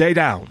 Nikki. Stay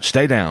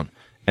down.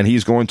 And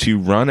he's going to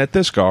run at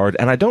this guard.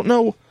 And I don't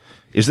know,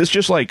 is this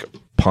just like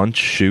punch,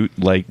 shoot?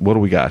 Like, what do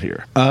we got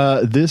here?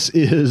 This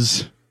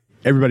is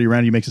everybody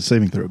around you makes a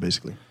saving throw,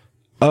 basically.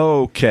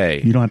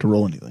 Okay. You don't have to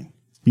roll anything.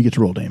 You get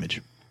to roll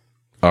damage.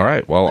 All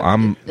right. Well,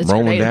 I'm It's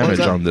rolling grenade, damage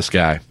what's up? on this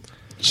guy.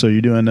 So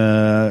you're doing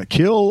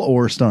kill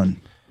or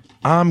stun?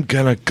 I'm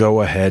going to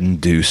go ahead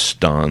and do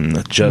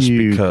stun just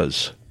You-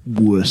 because.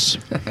 Wuss.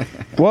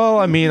 Well,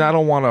 I mean, I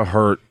don't want to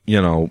hurt,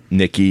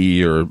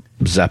 Nikki or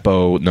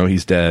Zeppo. No,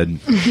 he's dead.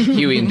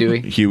 Huey and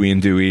Dewey. Huey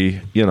and Dewey,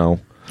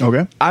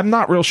 Okay. I'm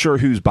not real sure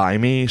who's by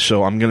me,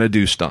 so I'm going to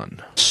do stun.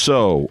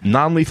 So,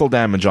 non-lethal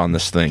damage on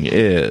this thing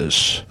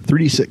is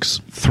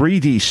 3d6.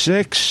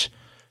 3d6.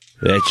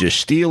 That's just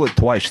steal at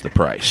twice the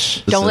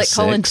price. Don't let This is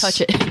Cullen 6.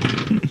 touch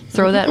it.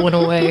 Throw that one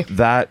away.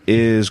 That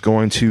is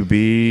going to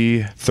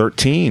be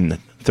 13.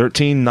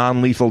 13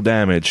 non-lethal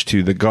damage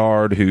to the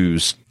guard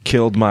who's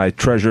killed my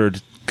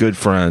treasured good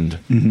friend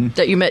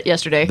That you met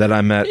yesterday. that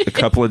I met a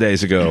couple of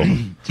days ago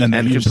and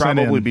that you can sent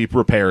probably in. be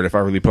prepared if I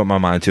really put my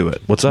mind to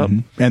it. What's up?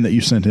 And that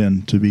you sent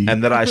in to be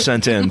And that I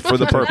sent in for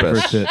the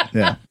purpose. first hit.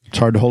 Yeah. It's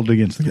hard to hold it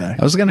against the guy.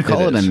 I was going to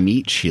call it is. a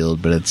meat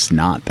shield, but it's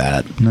not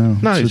that. No,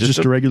 No, so it's just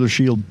just a regular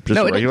shield. Just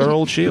No, a it- regular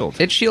old shield.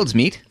 It shields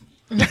meat.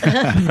 You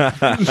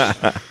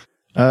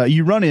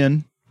run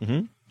in.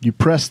 You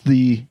press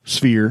the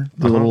sphere,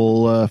 the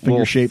little finger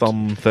Little shaped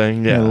thumb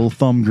thing. yeah, Yeah. little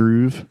thumb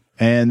groove,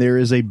 and there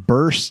is a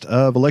burst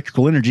of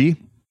electrical energy,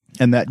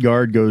 and that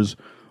guard goes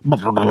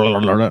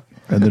and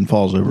then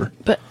falls over.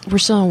 But we're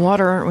still in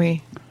water, aren't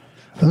we?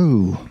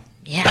 Oh,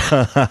 Yeah.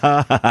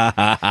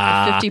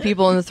 50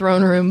 people in the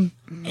throne room.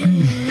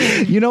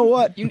 you know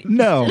what?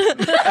 No,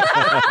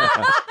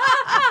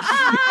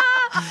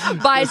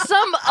 By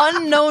some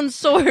unknown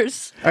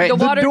source, right, the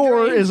the water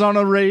door drains. is on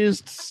a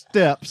raised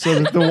step so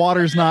that the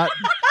water's not.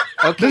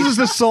 This is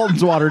the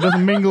Sultan's water; it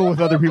doesn't mingle with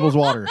other people's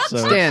water. So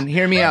Stan,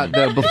 hear me out,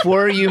 though.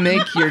 Before you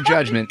make your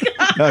judgment,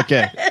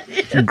 okay,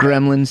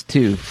 Gremlins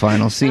 2,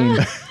 final scene.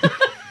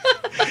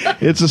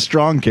 it's a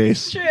strong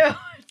case.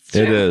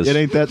 It is. It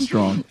ain't that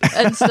strong.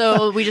 And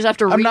so we just have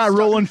to I'm not restart.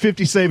 rolling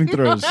 50 saving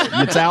throws.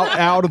 It's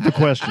out of the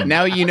question.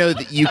 Now you know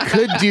that you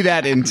could do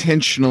that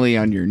intentionally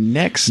on your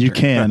next You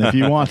turn. can if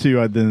you want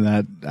to. Then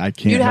that I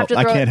can't. You'd have Help. to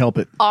I throw can't help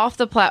it. off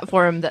the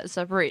platform that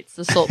separates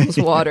the Sultan's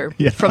water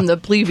Yeah. from the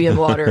plebeian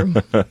water.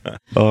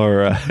 All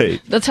right.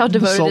 That's how The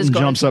devoted Sultan is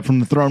going. jumps up from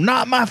the throne.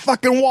 Not my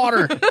fucking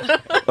water.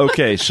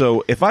 Okay,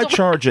 so if I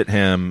charge at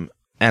him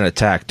and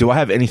attack, do I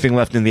have anything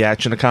left in the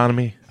action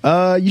economy?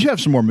 You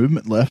have some more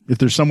movement left. If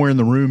there's somewhere in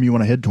the room you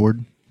want to head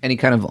toward. Any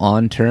kind of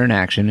on-turn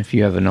action, if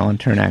you have an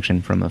on-turn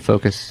action from a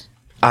focus.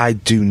 I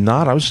do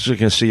not. I was just going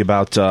to see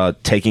about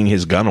taking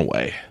his gun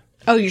away.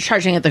 Oh, you're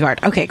charging at the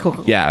guard. Okay,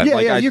 cool. Yeah, Yeah,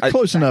 like yeah, you're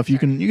close enough. You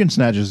can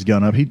snatch his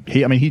gun up.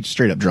 He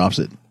straight up drops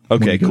it.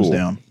 when Okay, he goes cool.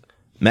 Down.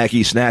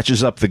 Mackie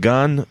snatches up the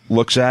gun,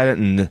 looks at it,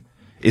 and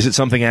is it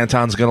something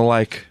Anton's going to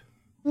like?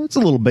 It's a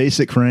little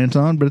basic for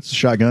Anton, but it's a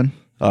shotgun.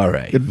 All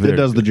right. It very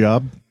does the good.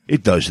 job.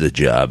 It does the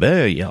job.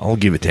 Yeah, I'll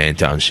give it to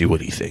Anton, see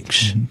what he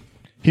thinks.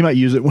 He might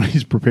use it when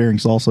he's preparing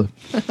salsa.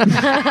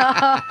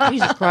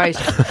 Jesus Christ.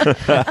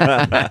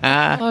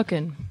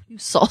 Fucking you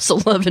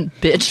salsa loving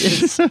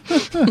bitches.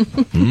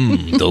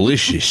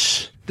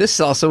 Delicious. This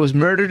salsa was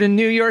murdered in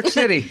New York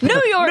City.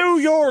 New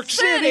York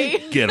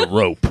City. Get a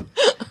rope.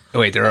 Oh,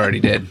 wait, they're already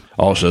dead.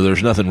 Also,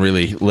 there's nothing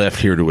really left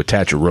here to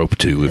attach a rope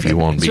to if you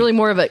want to It's be. really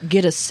more of a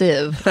get a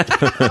sieve.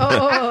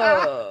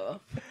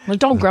 Like,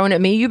 don't groan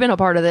at me. You've been a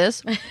part of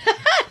this.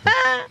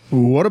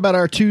 What about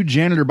our two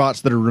janitor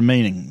bots that are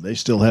remaining? They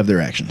still have their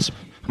actions.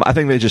 I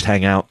think they just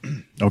hang out.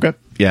 Okay.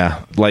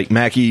 Yeah, like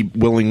Mackie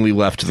willingly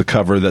left the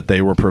cover that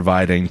they were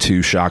providing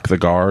to shock the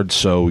guard.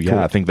 So yeah, Cool.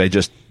 I think they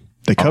just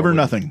They cover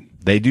nothing.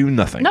 they do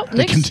nothing. Nope, They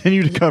Nick's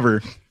continue to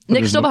cover.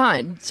 Nick's still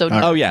behind. So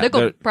Oh, yeah, Nick will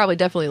they're- probably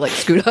definitely like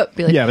scoot up.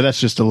 Be like, Yeah, but that's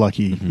just a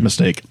lucky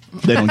mistake.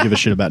 They don't give a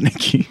shit about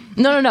Nikki.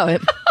 no.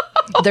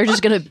 They're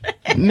just gonna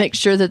make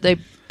sure that they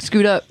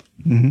scoot up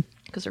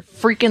because they're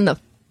freaking the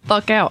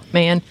fuck out,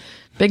 man.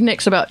 Big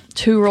Nick's about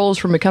 2 rolls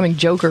from becoming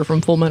Joker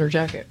from Full Metal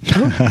Jacket.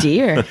 Oh,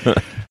 dear.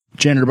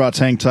 Janitor bots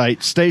hang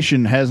tight.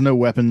 Station has no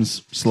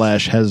weapons /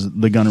 has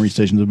the gunnery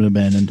stations have been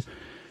abandoned.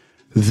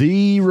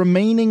 The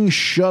remaining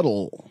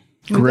shuttle,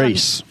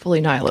 Grace,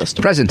 Fully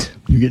nihilist. Present.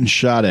 you're getting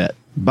shot at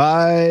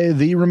by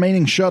the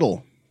remaining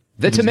shuttle.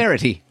 The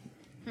temerity.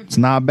 It's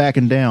not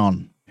backing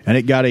down, and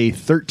it got a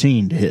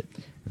 13 to hit.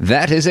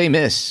 That is a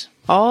miss.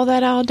 All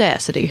that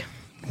audacity.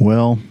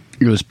 Well,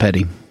 It was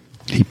petty.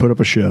 he put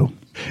up a show.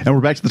 And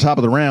we're back to the top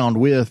of the round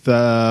with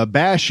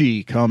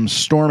Bashy comes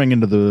storming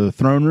into the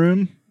throne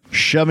room.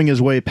 shoving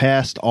his way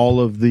past all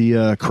of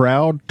the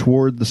crowd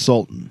toward the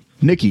Sultan.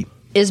 Nikki.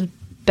 Is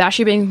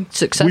Bashi being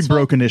successful? We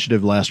broke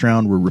initiative last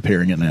round. We're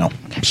repairing it now.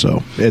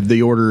 So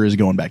the order is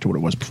going back to what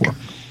it was before.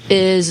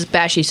 Is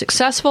Bashi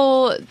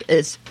successful?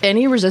 Is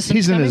any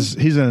resistance coming?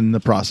 He's in the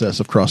process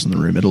of crossing the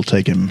room. It'll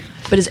take him.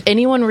 But is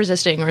anyone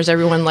resisting, or is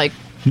everyone like,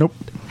 Nope.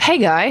 hey,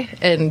 guy,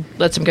 and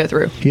lets him go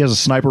through? He has a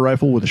sniper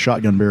rifle with a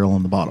shotgun barrel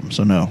on the bottom.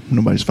 So no,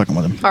 nobody's fucking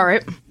with him. All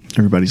right.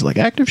 Everybody's like,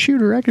 active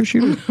shooter, active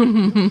shooter.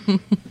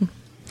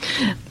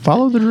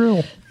 Follow the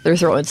drill. They're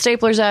throwing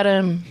staplers at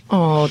him.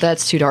 Oh,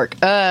 that's too dark.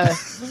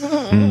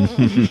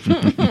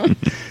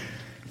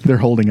 They're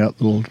holding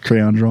up little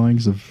crayon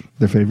drawings of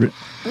their favorite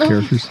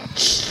characters.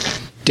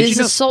 Is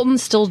the Sultan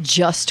still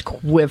just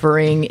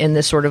quivering in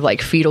this sort of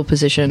like fetal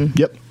position?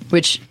 Yep.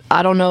 Which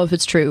I don't know if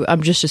it's true.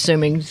 I'm just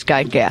assuming he's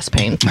got gas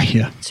pain.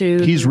 Yeah.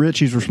 He's rich.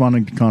 He's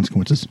responding to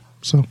consequences.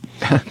 So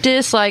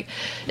is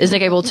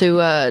Nick able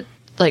to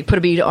like put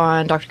a bead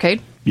on Dr.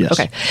 Cade? Yes.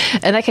 Okay.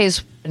 In that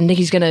case,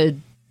 Nikki's gonna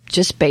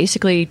just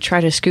basically try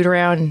to scoot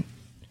around.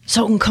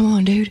 Sultan, come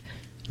on, dude.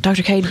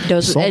 Dr. Cade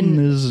does.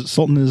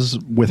 Sultan is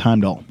with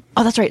Heimdall.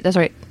 Oh, that's right.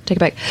 Take it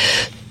back.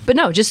 But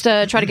no, just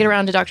try to get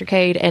around to Dr.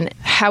 Cade, and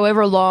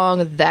however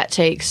long that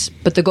takes.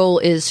 But the goal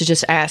is to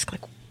just ask,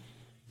 like,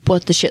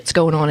 what the shit's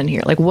going on in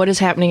here? Like, what is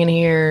happening in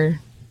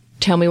here?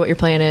 Tell me what your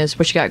plan is.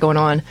 What you got going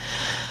on?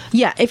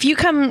 Yeah, if you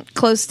come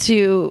close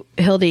to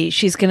Hildy,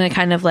 she's going to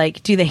kind of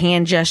like do the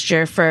hand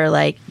gesture for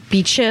like,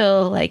 be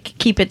chill, like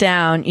keep it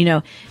down, you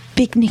know.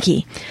 Big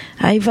Nikki,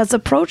 I was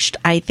approached,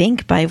 I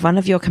think, by one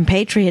of your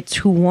compatriots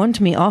who warned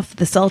me off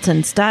the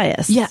Sultan's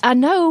dais. Yeah, I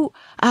know.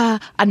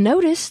 I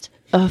noticed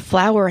a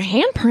flower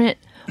handprint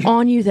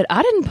on you that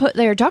I didn't put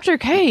there. Dr.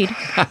 Cade.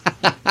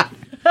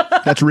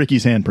 That's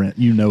Ricky's handprint.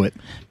 You know it.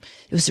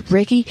 It was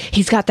Ricky.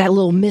 He's got that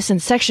little missing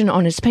section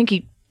on his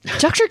pinky.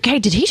 Dr.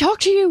 Cade, did he talk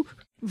to you?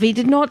 We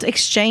did not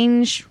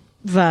exchange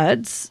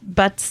words,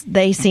 but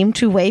they seem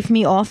to wave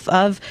me off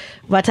of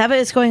whatever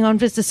is going on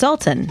with the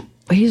Sultan.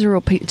 He's a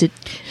real...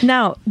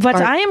 Now, what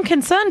I am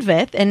concerned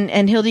with,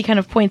 and Hildy kind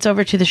of points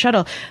over to the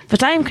shuttle,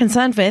 what I am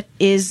concerned with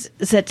is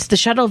that the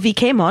shuttle we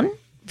came on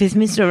with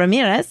Mr.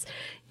 Ramirez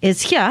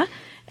is here,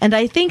 and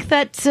I think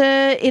that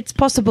it's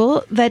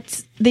possible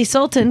that the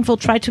Sultan will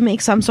try to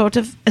make some sort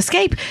of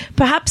escape.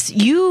 Perhaps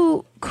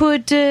you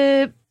could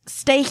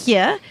stay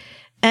here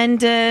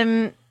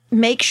and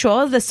make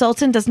sure the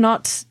Sultan does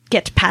not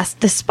get past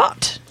this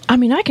spot. I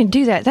mean, I can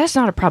do that. That's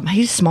not a problem.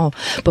 He's small.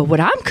 But what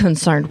I'm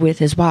concerned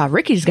with is why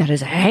Ricky's got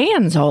his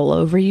hands all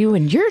over you,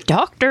 and you're a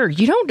doctor.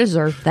 You don't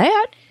deserve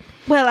that.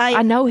 Well,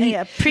 I know he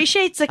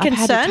appreciates the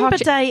concern,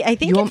 but I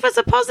think it was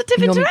a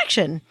positive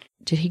interaction.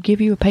 Did he give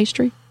you a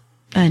pastry?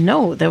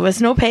 No, there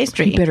was no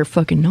pastry. You better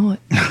fucking not.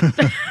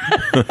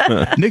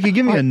 Nikki,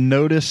 give me a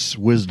notice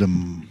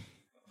wisdom.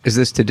 Is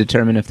this to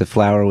determine if the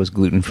flour was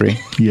gluten-free?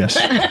 Yes.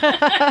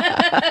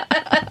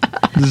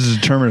 This is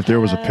to determine if there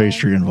was a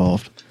pastry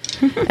involved.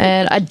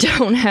 And I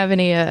don't have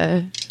any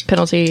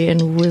penalty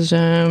in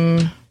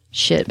wisdom.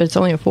 Shit, but it's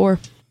only a 4.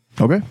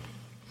 Okay.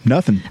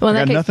 Nothing. Well, I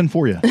got nothing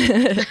for you.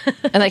 In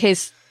that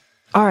case,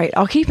 all right,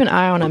 I'll keep an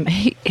eye on him.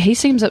 He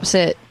seems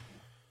upset.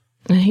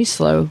 And he's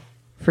slow,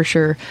 for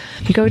sure.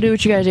 You go do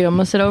what you gotta do. I'm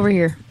gonna sit over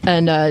here.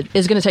 And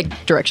is gonna take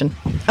direction.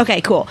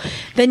 Okay, cool.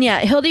 Then, yeah,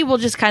 Hildy will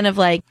just kind of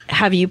like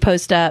have you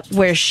post up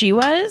where she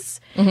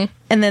was. Mm-hmm.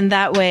 And then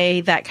that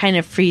way, that kind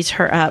of frees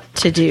her up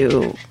to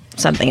do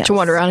something else. To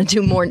wander around and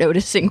do more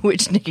noticing,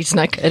 which Nikki's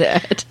not good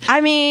at.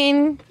 I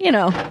mean, you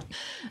know.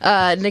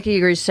 Nikki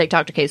agrees to take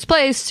Dr. Cade's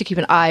place to keep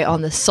an eye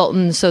on the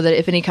Sultan so that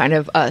if any kind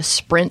of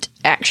sprint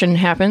action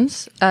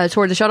happens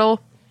toward the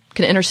shuttle,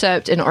 can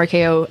intercept an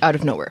RKO out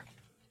of nowhere.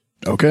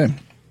 Okay.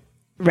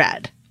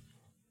 Rad.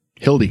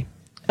 Hildy.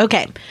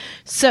 Okay.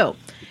 So,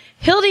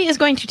 Hildy is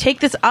going to take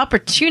this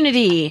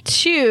opportunity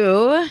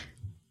to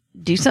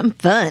do something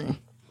fun.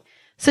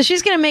 So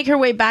she's going to make her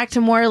way back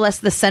to more or less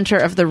the center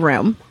of the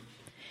room.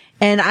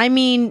 And I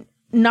mean,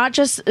 not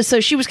just, so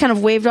she was kind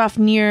of waved off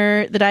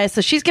near the dais.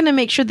 So she's going to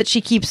make sure that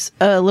she keeps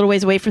a little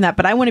ways away from that.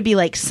 But I want to be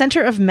like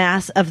center of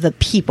mass of the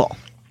people.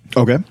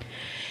 Okay.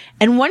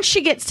 And once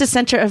she gets to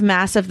center of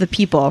mass of the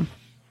people,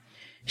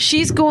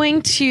 she's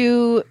going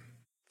to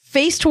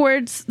face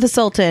towards the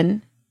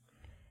Sultan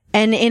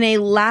and in a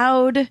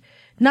loud,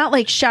 not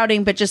like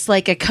shouting, but just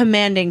like a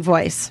commanding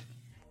voice.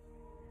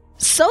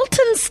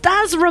 Sultan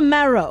Stas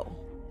Romero,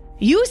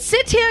 you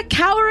sit here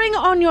cowering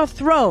on your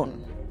throne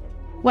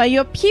while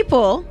your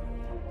people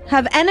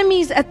have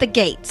enemies at the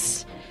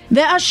gates.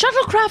 There are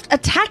shuttlecraft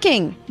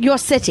attacking your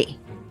city.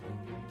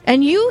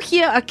 And you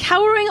here are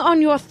cowering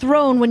on your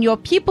throne when your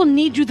people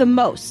need you the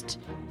most.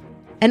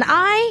 And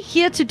I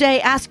here today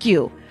ask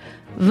you,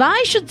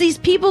 why should these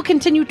people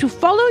continue to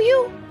follow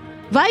you?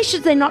 Why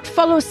should they not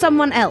follow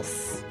someone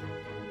else?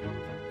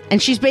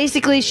 And she's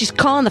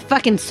calling the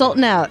fucking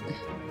Sultan out.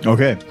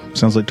 Okay.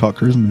 Sounds like talk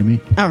charisma to me.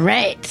 All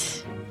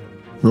right.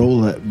 Roll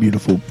that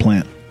beautiful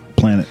planet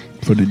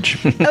footage.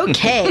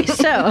 Okay,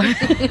 so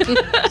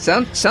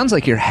Sounds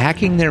like you're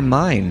hacking their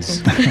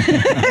minds.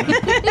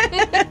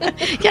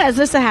 Yeah, is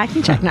this a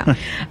hacking check? No.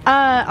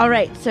 All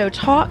right, so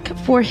talk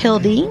for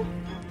Hildy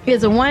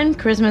is a 1,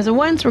 charisma is a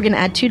 1, so we're going to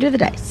add 2 to the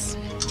dice.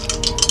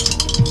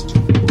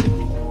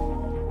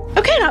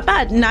 Okay, not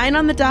bad. 9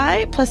 on the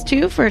die plus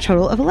 2 for a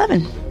total of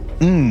 11.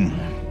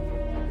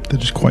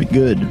 That is quite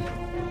good.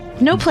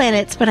 No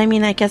planets, but I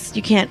mean, I guess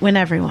you can't win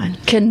everyone.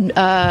 Can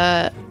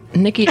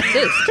Nikki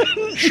assist?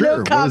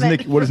 Sure.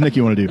 comment. What does Nikki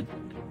want to do?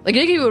 Like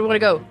Nikki would want to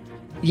go,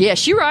 yeah,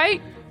 she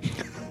right.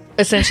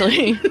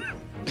 Essentially.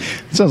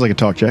 Sounds like a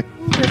talk check.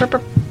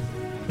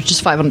 It's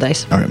just 5 on the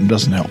dice. All right, it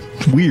doesn't help.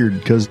 Weird,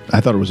 because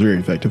I thought it was very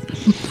effective.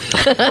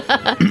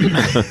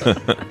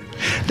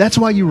 That's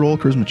why you roll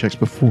charisma checks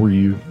before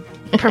you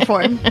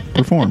Perform.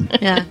 perform.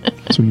 Yeah.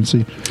 So you can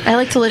see. I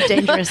like to live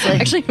dangerously.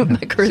 Actually, my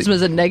charisma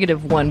is a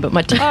 -1, but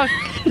my talk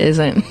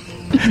isn't.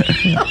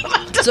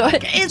 So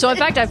in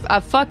fact, I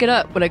fuck it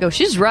up when I go,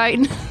 she's right.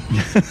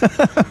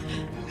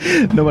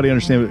 Nobody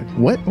understands it.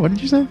 What? What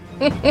did you say?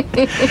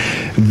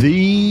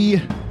 The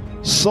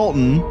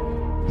Sultan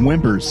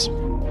whimpers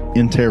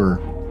in terror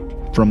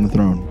from the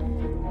throne.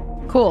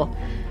 Cool.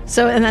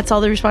 So, and that's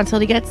all the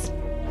responsibility gets?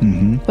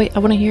 Wait, I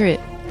want to hear it.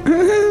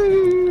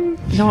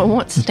 No, I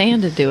want Stan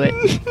to do it.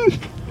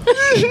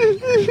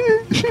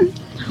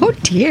 Oh,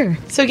 dear.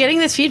 So getting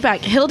this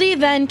feedback, Hildy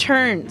then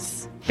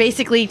turns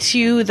basically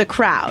to the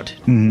crowd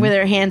with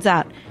her hands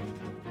out.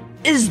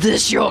 Is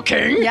this your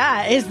king?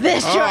 Yeah, is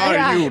this your...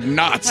 yeah.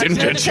 not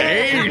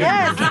entertained?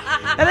 Yes.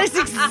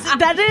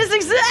 That is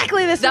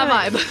exactly the That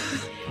same.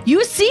 vibe.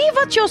 You see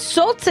what your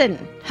Sultan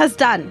has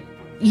done.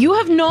 You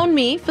have known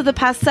me for the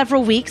past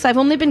several weeks. I've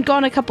only been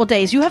gone a couple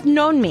days. You have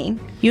known me.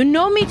 You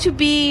know me to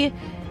be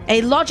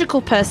a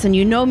logical person.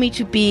 You know me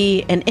to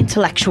be an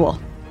intellectual.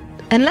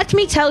 And let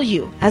me tell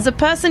you, as a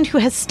person who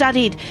has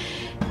studied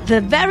the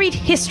varied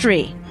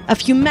history of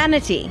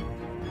humanity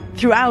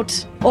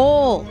throughout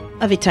all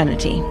of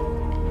eternity,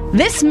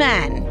 this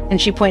man,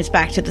 and she points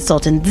back to the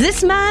Sultan,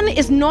 this man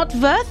is not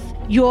worth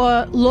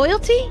your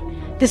loyalty.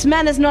 This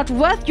man is not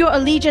worth your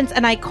allegiance,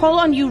 and I call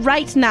on you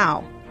right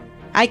now.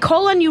 I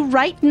call on you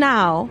right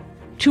now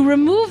to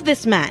remove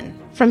this man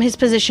from his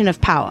position of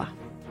power.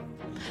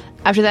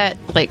 After that,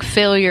 like,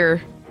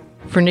 failure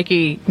for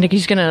Nikki,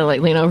 Nikki's gonna,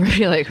 like, lean over and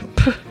be like,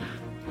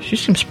 she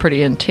seems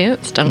pretty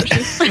intense, doesn't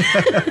she?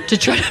 To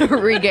try to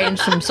regain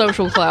some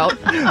social clout.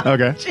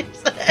 Okay.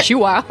 She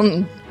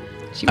wild.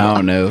 I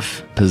don't know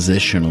if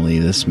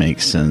positionally this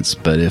makes sense,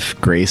 but if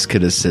Grace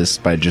could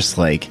assist by just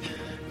like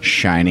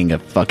shining a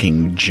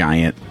fucking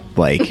giant,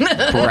 like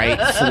bright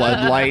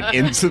floodlight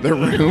into the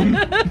room.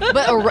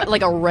 But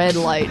like a red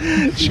light.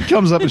 She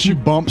comes up and she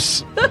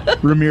bumps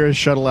Ramirez's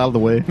shuttle out of the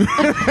way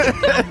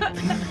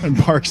and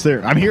parks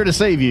there. I'm here to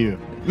save you.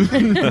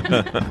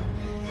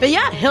 But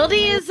yeah,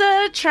 Hildy is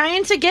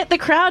trying to get the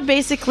crowd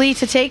basically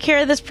to take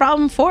care of this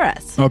problem for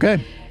us.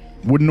 Okay.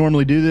 Wouldn't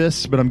normally do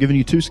this, but I'm giving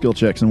you 2 skill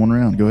checks in one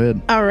round. Go ahead.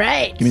 All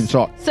right. Give me the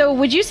talk. So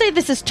would you say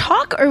this is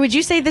talk or would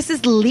you say this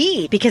is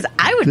lead? Because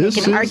I would This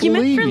make an is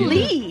argument for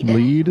lead.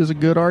 Lead is a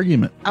good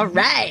argument. All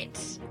right.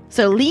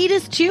 So lead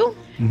is 2,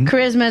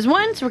 charisma is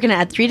 1, so we're going to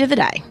add 3 to the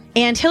die.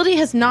 And Hildy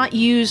has not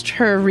used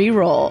her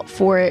reroll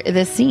for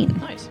this scene.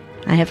 Nice.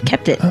 I have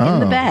kept it in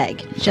the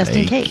bag just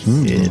in case.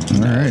 All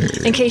right.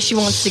 In case she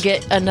wants to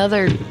get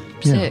another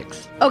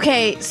 6.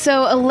 Okay,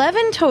 so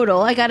 11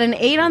 total. I got an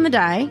 8 on the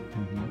die,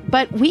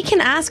 but we can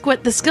ask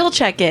what the skill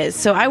check is.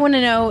 So I want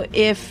to know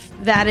if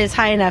that is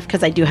high enough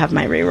because I do have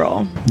my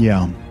reroll.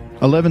 Yeah.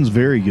 11's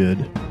very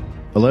good.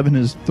 11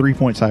 is 3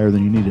 points higher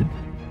than you needed.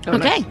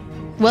 Okay.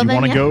 Well, Do you then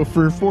want to yeah. go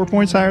for 4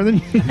 points higher than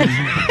you needed?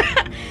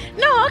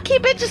 No, I'll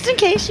keep it just in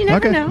case. You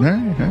never Okay. know. All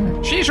right. All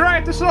right. She's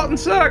right. The Sultan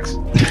sucks.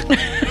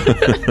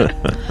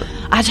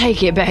 I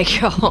take it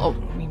back, y'all.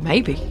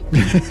 Maybe.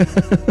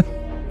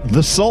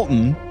 The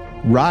Sultan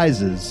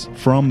rises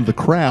from the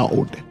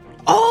crowd,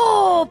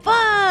 Oh,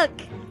 fuck.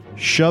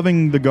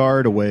 shoving the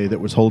guard away that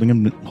was holding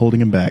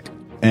him back,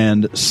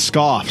 and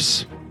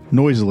scoffs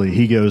noisily.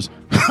 He goes,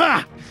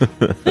 "Ha!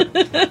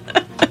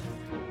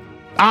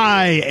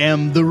 I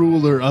am the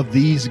ruler of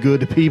these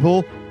good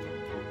people,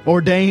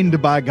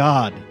 ordained by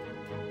God."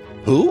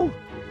 Who?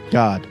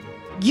 God.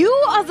 You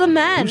are the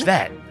man. Who's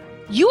that?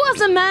 You are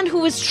the man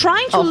who is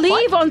trying to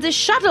leave on this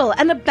shuttle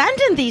and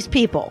abandon these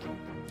people.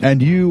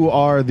 And you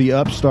are the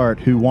upstart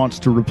who wants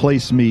to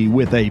replace me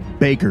with a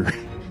baker.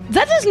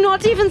 That is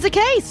not even the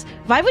case.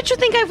 Why would you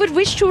think I would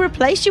wish to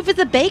replace you with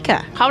a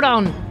baker? Hold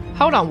on,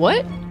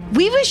 what?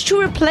 We wish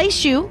to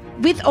replace you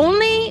with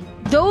only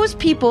those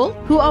people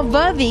who are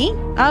worthy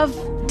of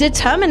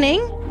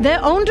determining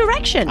their own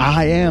direction.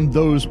 I am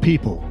those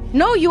people.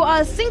 No, you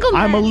are a single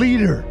man. I'm a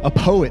leader, a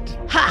poet,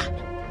 Ha!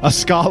 a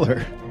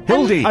scholar,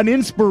 Hildy. an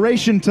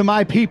inspiration to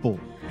my people.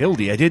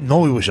 Hildy, I didn't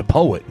know he was a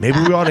poet. Maybe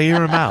we ought to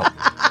hear him out.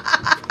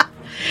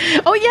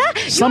 Oh, yeah?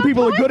 Some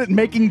people are good at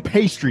making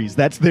pastries.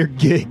 That's their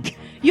gig.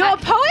 You're a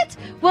poet?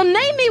 Well,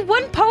 name me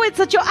one poet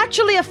that you're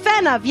actually a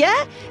fan of,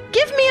 yeah?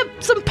 Give me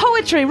some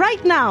poetry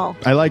right now.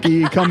 I like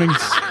E. Cummings.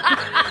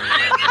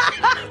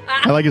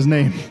 I like his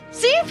name.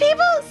 See,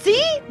 people?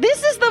 See?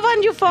 This is the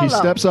one you follow. He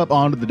steps up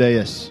onto the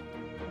dais.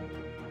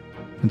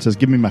 and says,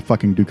 "Give me my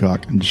fucking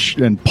dukak,"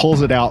 and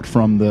pulls it out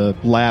from the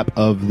lap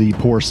of the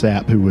poor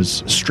sap who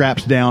was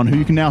strapped down, who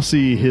you can now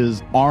see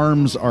his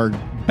arms are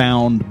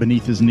bound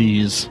beneath his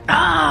knees.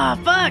 Ah,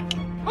 fuck!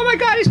 Oh my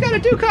god, he's got a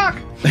dukak!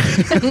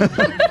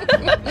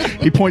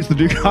 He points the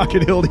dukak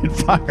at Hildy and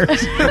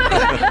fires.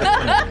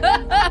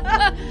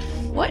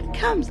 What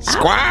comes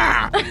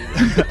out?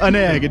 An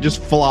egg. It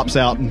just flops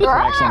out and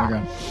cracks on the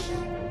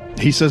ground.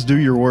 He says, "Do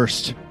your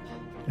worst,"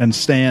 and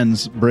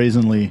stands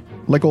brazenly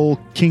like old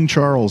King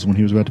Charles when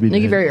he was about to be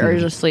Nikki dead. very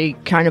earnestly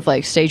kind of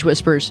like stage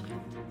whispers,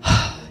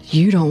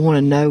 "You don't want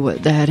to know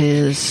what that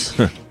is."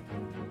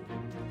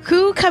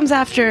 Who comes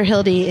after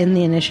Hildy in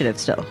the initiative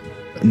still?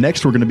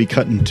 Next, we're going to be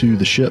cutting to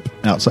the ship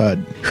outside.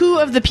 Who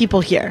of the people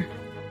here?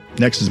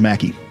 Next is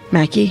Mackie.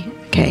 Mackie?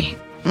 Okay.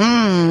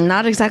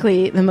 Not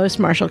exactly the most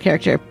martial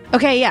character.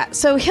 Okay, yeah.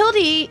 So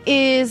Hildy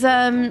is,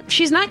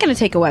 she's not going to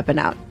take a weapon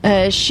out.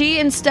 She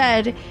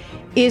instead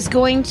is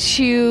going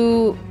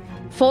to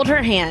fold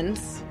her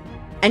hands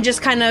and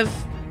just kind of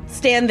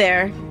stand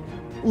there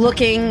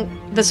looking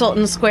the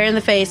Sultan square in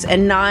the face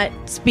and not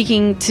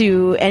speaking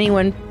to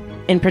anyone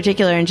in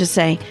particular and just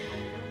saying,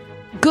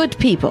 "Good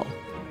people,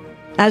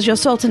 as your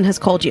Sultan has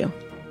called you.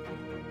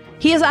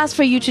 He has asked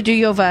for you to do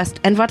your worst,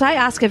 and what I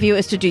ask of you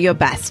is to do your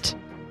best.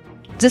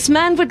 This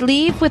man would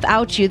leave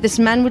without you. This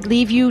man would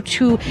leave you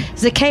to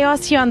the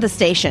chaos here on the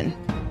station.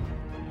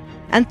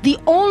 And the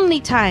only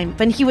time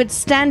when he would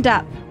stand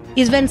up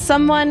is when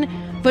someone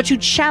were to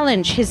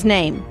challenge his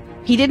name.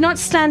 He did not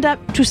stand up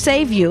to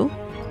save you.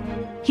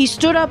 He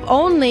stood up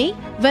only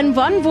when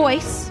one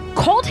voice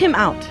called him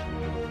out.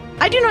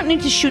 I do not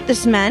need to shoot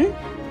this man.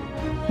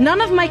 None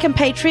of my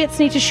compatriots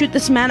need to shoot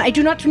this man. I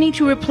do not need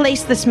to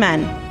replace this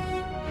man.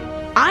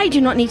 I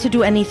do not need to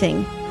do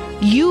anything.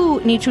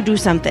 You need to do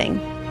something.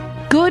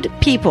 Good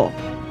people.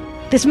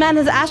 This man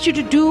has asked you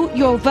to do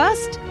your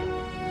worst.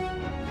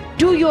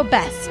 Do your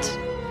best.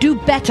 Do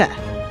better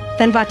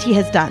than what he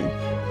has done.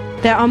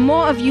 There are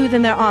more of you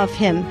than there are of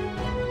him.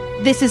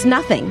 This is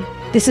nothing.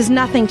 This is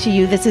nothing to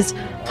you. This is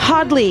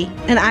hardly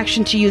an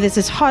action to you. This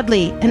is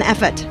hardly an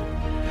effort.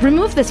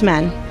 Remove this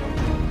man."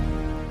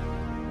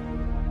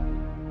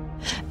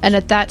 And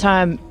at that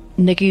time,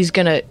 Nikki's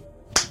gonna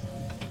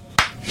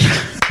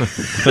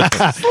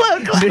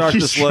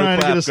Nikki's slow trying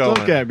to get a clap slow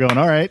going. clap going.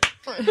 All right.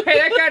 Hey,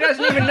 that guy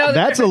doesn't even know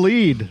That's a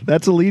lead.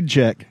 That's a lead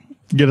check.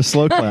 Get a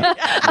slow clap.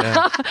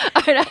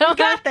 I don't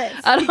got this.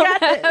 I You don't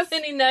got have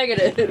any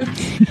negatives.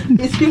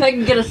 Let's see if I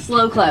can get a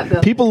slow clap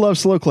going. People love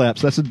slow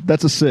claps.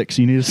 That's a 6.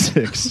 You need a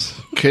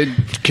 6.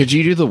 Could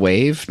you do the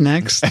wave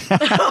next?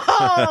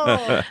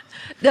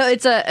 No,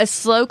 it's a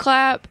slow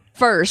clap.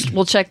 First,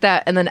 we'll check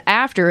that, and then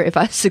after, if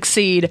I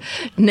succeed,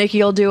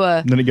 Nikki will do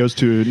a Then it goes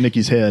to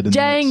Nikki's head. And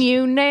 "Dang,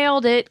 you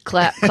nailed it!"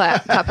 Clap,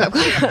 clap, clap, clap,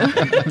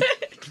 clap.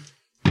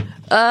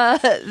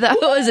 That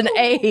was an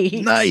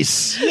A.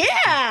 Nice.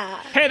 Yeah.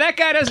 Hey, that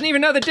guy doesn't even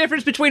know the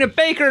difference between a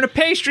baker and a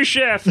pastry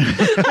chef.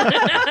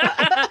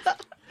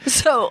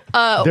 So,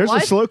 There's why-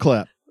 a slow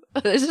clap.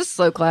 There's a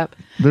slow clap.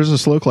 There's a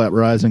slow clap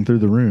rising through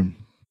the room.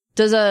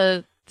 Does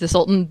the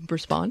Sultan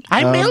respond?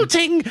 I'm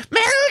melting. He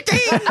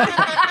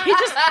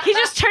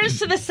just turns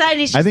to the side and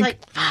he's I just think-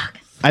 like, fuck.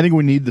 I think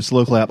we need the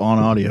slow clap on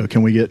audio.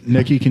 Can we get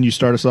Nikki? Can you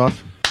start us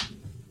off?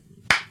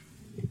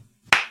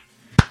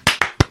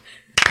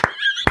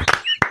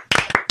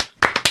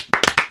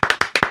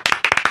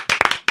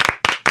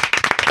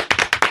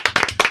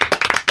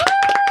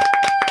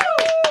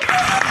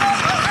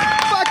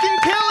 Fucking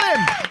kill him!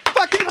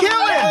 Fucking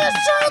kill him!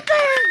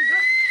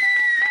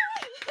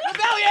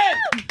 Rebellion!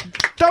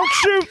 Don't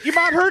shoot! You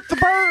might hurt the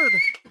bird.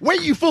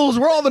 Wait, you fools!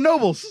 We're all the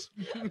nobles.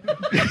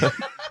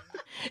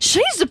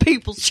 She's the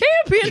people's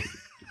champion.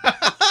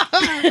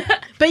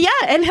 But yeah,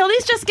 and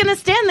Hildy's just gonna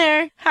stand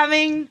there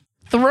having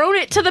thrown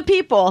it to the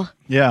people.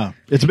 Yeah,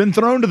 it's been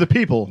thrown to the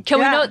people. Can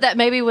Yeah. we note that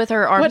maybe with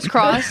her arms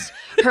crossed,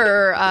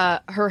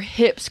 her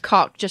hips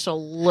cocked just a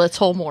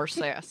little more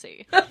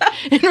sassy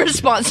in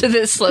response to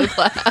this slow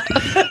clap?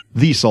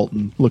 The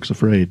Sultan looks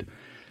afraid,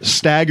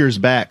 staggers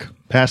back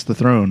past the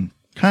throne,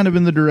 kind of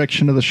in the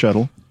direction of the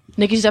shuttle.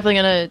 Nikki's definitely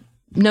gonna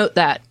note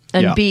that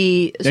and Yeah.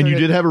 be. And you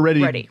sort did of have it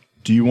ready. Ready.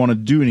 Do you want to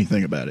do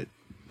anything about it,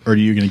 or are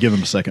you going to give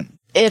him a second?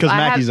 If Because I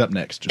have- Mackie's up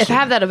next. just If so I you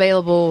have that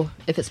available,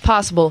 if it's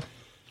possible,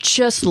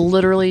 just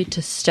literally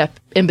to step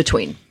in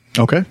between.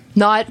 know. Okay.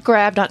 Not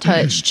grab, not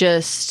touch,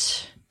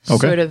 just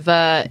Okay. sort of,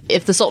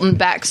 if the Sultan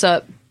backs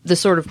up the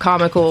sort of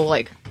comical,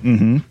 like,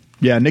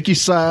 Yeah, Nikki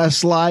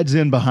slides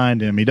in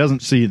behind him. He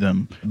doesn't see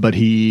them, but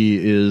he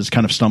is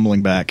kind of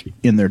stumbling back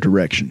in their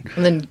direction.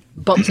 and then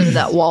bumps into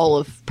that wall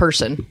of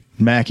person.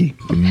 Mackie.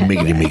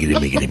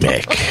 Miggity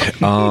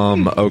mac.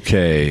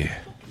 Okay.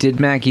 Did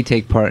Mackie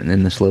take part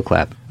in the slow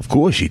clap? Of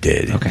course he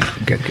did. Okay,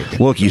 good.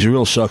 Look, he's a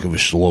real sucker for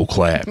slow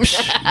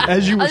claps.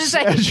 As you were was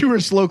saying- as you were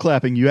slow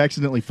clapping, you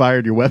accidentally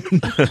fired your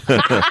weapon.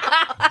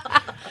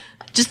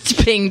 Just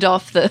pinged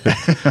off the.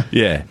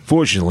 Yeah.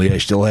 Fortunately, I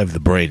still have the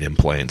brain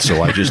implant,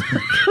 so I just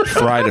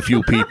fried a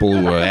few people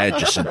who are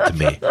adjacent to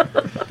me.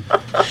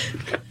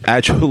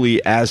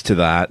 Actually, as to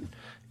that,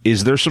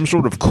 is there some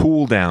sort of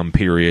cooldown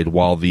period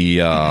while the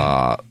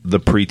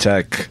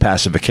pre-tech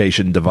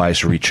pacification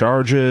device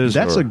recharges?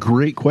 That's a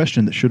great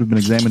question that should have been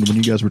examined when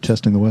you guys were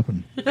testing the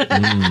weapon.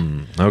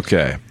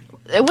 Okay.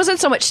 It wasn't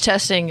so much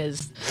testing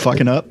as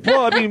Fucking up.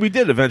 Well, I mean, we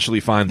did eventually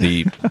find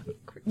the.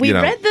 We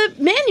read the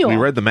manual. We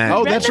read the manual.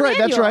 Oh, read that's the right.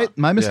 That's manual. right.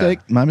 My mistake.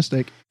 My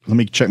mistake. Let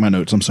me check my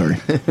notes. I'm sorry.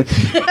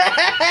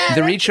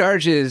 The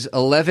recharge is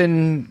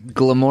 11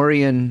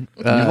 Glamorian.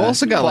 You've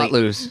also got plot like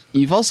loose.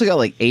 You've also got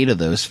like 8 of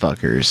those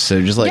fuckers.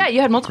 So just like Yeah,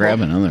 you had multiple.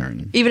 grab another.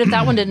 And even if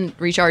that one didn't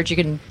recharge, you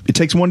can. It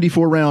takes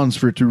 1d4 rounds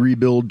for it to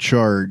rebuild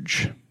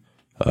charge.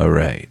 All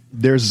right.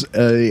 There's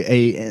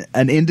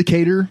an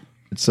indicator.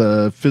 It's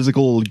a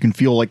physical. You can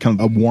feel like kind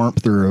of a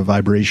warmth or a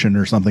vibration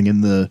or something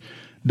in the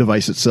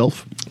device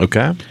itself,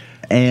 Okay.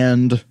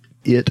 and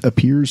it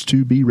appears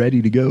to be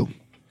ready to go.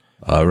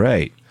 All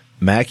right.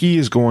 Mackie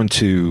is going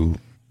to.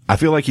 I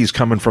feel like he's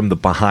coming from the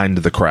behind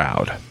the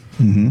crowd.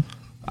 Mm-hmm.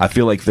 I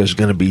feel like there's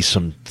going to be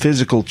some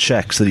physical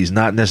checks that he's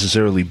not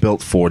necessarily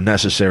built for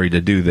necessary to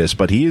do this,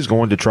 but he is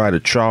going to try to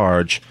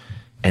charge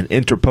and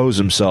interpose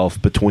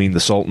himself between the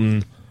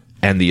Sultan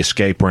and the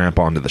escape ramp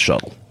onto the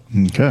shuttle.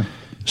 Okay.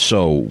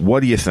 So, what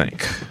do you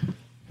think?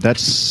 That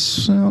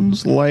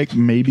sounds like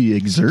maybe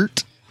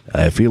exert.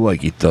 I feel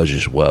like it does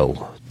as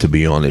well. To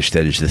be honest,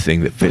 that is the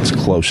thing that fits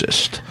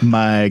closest.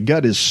 My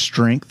gut is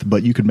strength,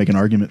 but you could make an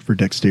argument for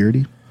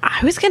dexterity. I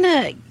was going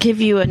to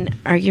give you an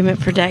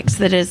argument for Dex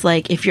that is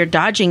like if you're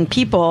dodging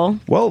people.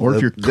 Well, Or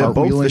if you're they're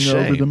both the cartwheeling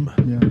over same.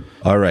 them. Yeah.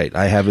 All right,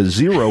 I have a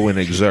 0 in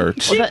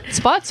exert. Well, that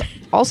spot's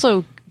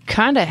also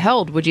kind of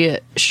held. Would you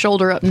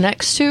shoulder up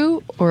next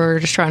to, or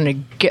just trying to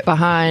get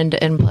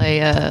behind and play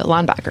a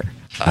linebacker?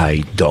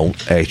 I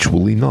don't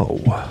actually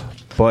know.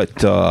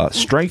 But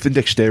strength and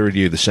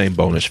dexterity are the same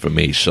bonus for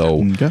me,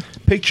 so Okay.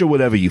 picture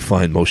whatever you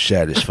find most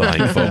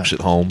satisfying, folks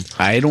at home.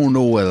 I don't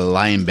know what a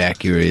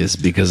linebacker is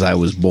because I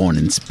was born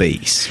in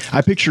space.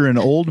 I picture an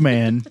old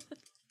man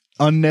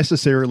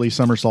unnecessarily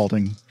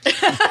somersaulting,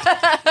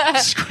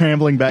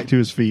 scrambling back to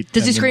his feet.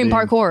 Does he and scream being-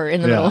 parkour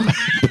in the Yeah. middle?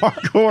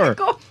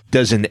 Parkour.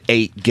 Does an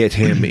 8 get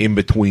him in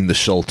between the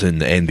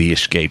Sultan and the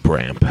escape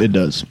ramp? It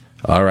does.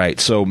 All right,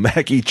 so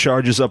Mackie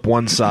charges up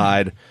one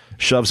side,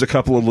 shoves a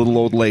couple of little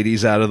old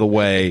ladies out of the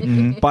way.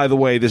 By the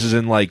way, this is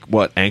in like,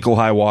 what,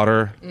 ankle-high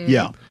water?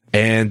 Yeah.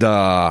 And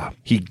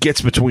he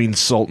gets between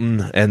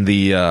Sultan and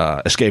the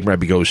escape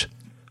ramp. He goes,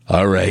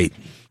 all right,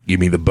 give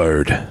me the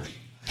bird.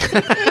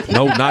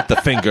 No, not the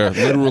finger.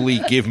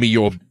 Literally, give me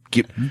your...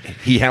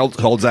 He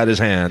holds out his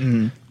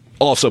hand.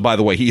 Also, by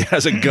the way, he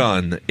has a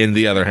gun in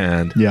the other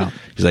hand. Yeah.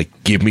 He's like,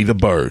 give me the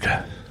bird.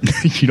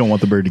 You don't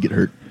want the bird to get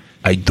hurt.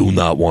 I do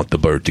not want the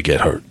bird to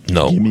get hurt.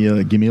 No. Give me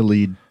a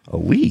lead. A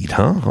lead,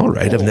 huh? All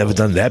right, I've never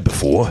done that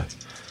before.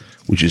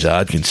 Which is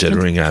odd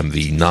considering I'm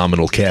the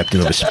nominal captain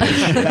of a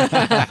spaceship.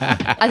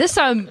 At this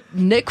time,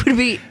 Nick would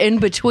be in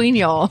between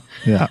y'all.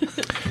 Yeah.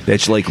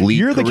 That's like lead.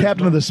 You're the charisma.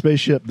 captain of the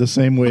spaceship the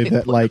same way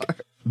that like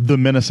the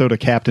Minnesota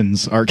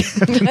captains are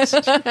captains.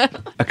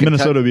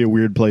 Minnesota would be a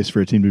weird place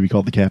for a team to be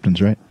called the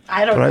captains, right?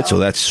 I don't All right, know. so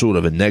that's sort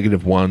of a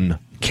 -1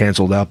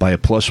 canceled out by a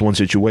 +1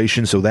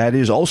 situation. So that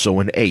is also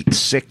an 8,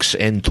 6,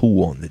 and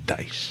 2 on the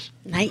dice.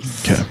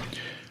 Nice. Okay.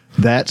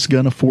 That's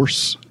going to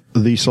force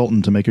the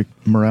Sultan to make a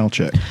morale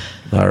check.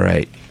 All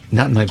right.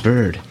 Not my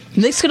bird.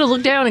 Nick's gonna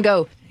look down and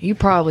go, "You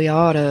probably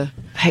ought to."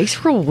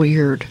 He's real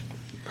weird.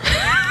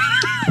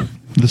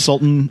 The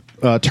Sultan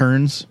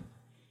turns,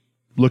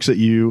 looks at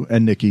you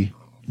and Nikki,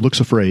 looks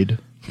afraid,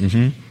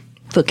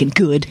 Fucking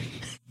good.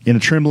 in a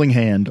trembling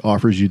hand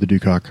offers you the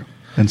Dukak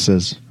and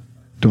says,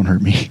 "Don't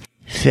hurt me."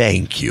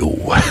 Thank you.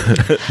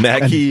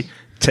 Mackie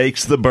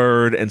takes the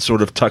bird and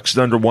sort of tucks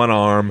it under one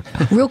arm.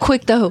 Real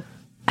quick though,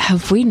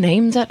 have we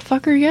named that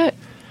fucker yet?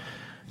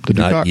 The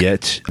Not Dukak.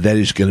 yet. That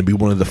is going to be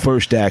one of the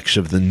first acts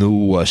of the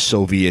new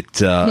Soviet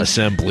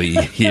assembly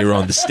here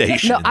on the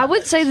station. No, I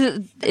would say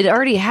that it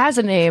already has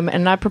a name,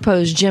 and I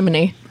propose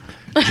Jiminy.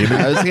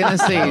 I was gonna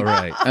say. All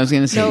right. I was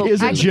gonna say. No.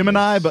 Is it I-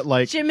 Gemini, but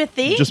like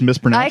Jimothy? just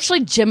mispronounced?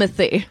 Actually,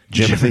 Jimothy.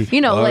 Jimothy.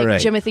 You know, All like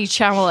right. Jimothy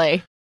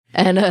Chalamet.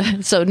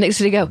 And so Nick's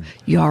gonna go,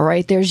 "You all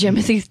right there,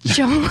 Jimothy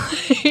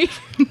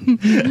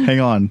Chalamet?" Hang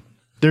on.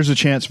 There's a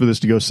chance for this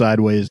to go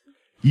sideways.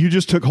 You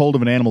just took hold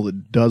of an animal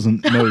that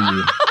doesn't know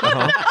you.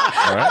 All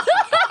right.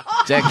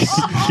 Dex,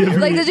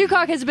 Like the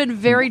Dukak has been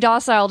very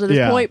docile to this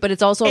Yeah. point, but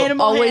it's also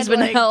Animal always been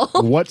handling.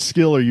 held What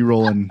skill are you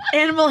rolling?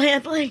 Animal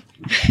handling.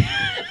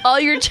 all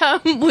your time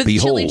with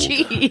chili Behold.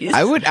 cheese.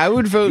 I would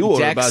You vote are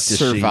Dex about to see.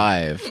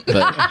 survive,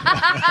 but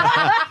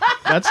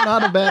That's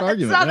not a bad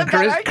argument. not a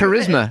bad argument.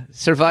 Charisma.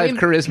 Survive I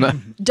mean- charisma.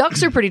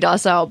 Ducks are pretty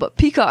docile, but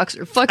peacocks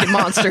are fucking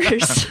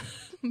monsters.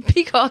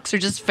 Peacocks are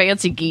just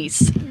fancy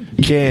geese.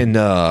 Can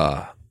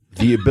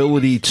the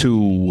ability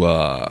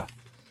to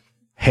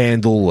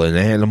handle an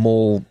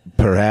animal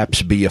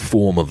perhaps be a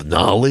form of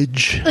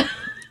knowledge?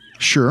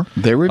 Sure.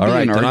 there would be All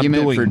right, an then I'm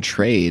argument doing- for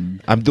trade.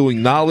 I'm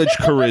doing knowledge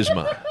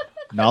charisma.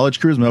 Knowledge,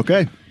 charisma.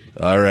 Okay.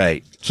 All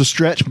right. It's a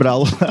stretch, but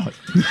I'll allow it.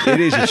 It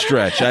is a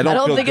stretch. I don't,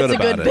 don't feel think good it's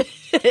a about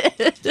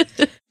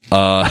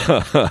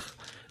good it.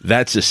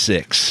 That's a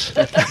 6.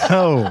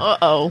 Oh.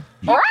 Uh-oh.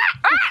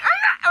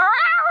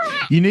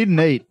 You need an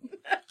 8.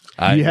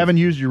 You haven't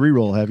used your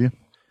reroll, have you?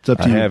 It's up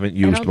to I you. haven't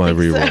used my think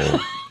so.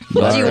 reroll. Do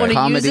you want to use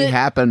Comedy it?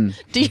 happen.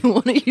 Do you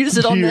want to use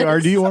it on this? Or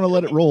do you want to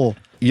let it roll?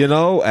 You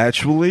know,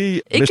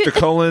 actually, Mr.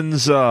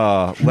 Cullen's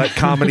 "let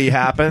comedy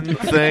happen"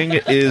 thing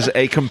is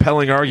a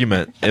compelling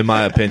argument, in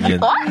my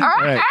opinion. All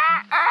right.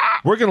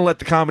 We're going to let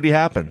the comedy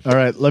happen. All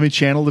right. Let me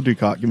channel the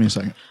Ducock. Give me a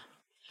second.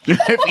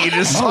 If he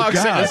just talks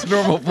in God. his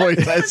normal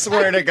voice, I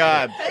swear to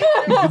God.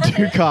 The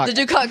Ducock.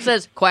 The Ducock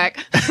says,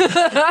 quack.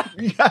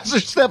 You guys are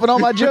stepping on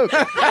my joke.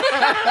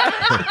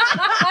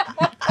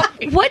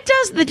 What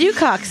does the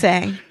Ducock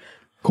say?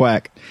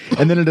 Quack.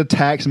 And then it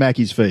attacks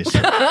Mackey's face.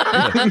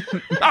 Oh,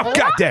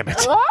 God damn it.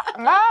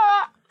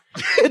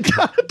 It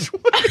got a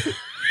 20.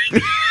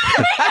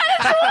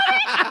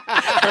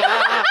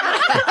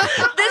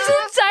 This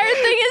entire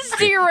thing is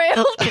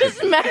derailed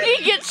because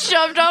Maggie gets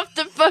shoved off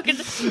the fucking.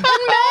 And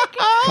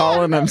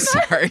Colin, I'm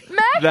sorry.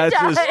 Maggie That's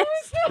dies.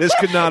 this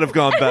could not have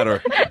gone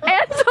better.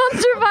 Anton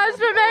survives,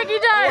 but Maggie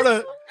dies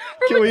wanna-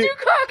 from can a we-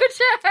 Ducock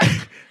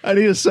attack. I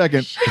need a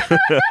second.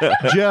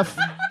 Jeff,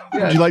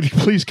 would you like to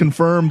please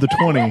confirm the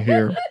 20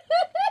 here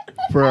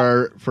for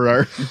our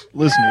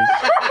listeners?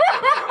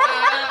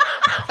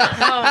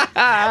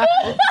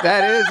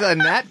 That is a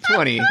nat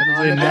 20. It's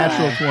a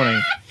natural 20.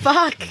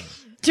 Fuck.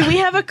 Do we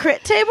have a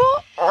crit table?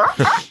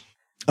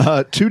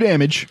 2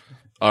 damage.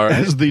 All right.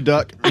 As the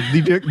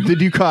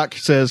Ducock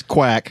says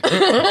quack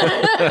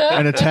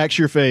and attacks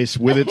your face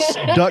with its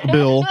duck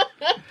bill.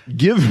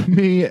 Give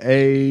me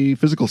a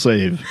physical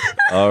save.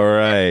 All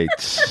right.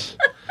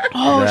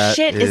 Oh, That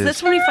shit. Is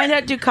this when we find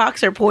out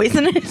Ducocks are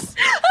poisonous?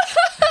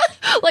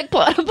 Like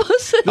platypus.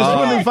 This is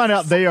when we find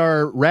out they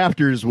are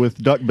raptors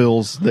with duck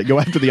bills that go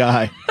after the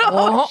eye.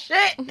 Oh,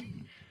 shit.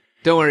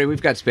 Don't worry,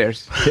 we've got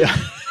spares.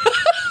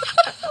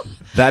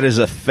 That is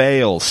a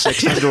fail.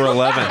 6 under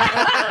 11.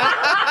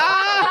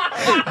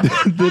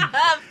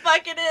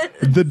 Fuck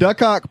it is. The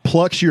Ducock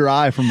plucks your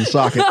eye from the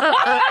socket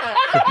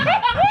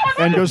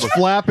and goes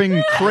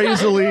flapping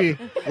crazily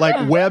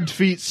like webbed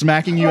feet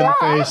smacking you in the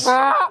face.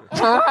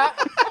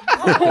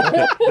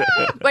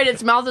 Wait,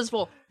 its mouth is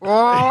full.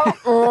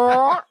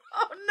 Oh,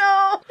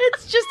 no.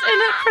 It's just in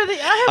it for the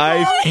eyeball.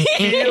 I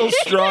feel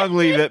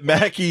strongly that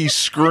Mackie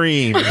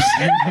screams.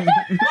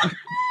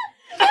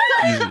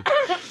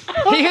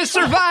 He has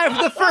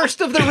survived the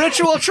first of the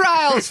ritual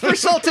trials for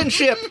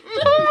sultanship.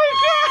 Oh, my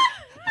God.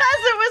 As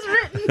it was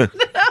written.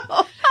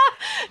 No.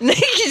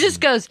 Nikki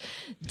just goes,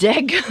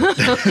 daggum.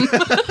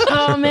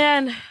 Oh,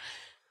 man.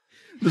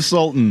 The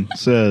Sultan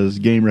says,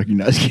 game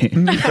recognized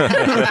game.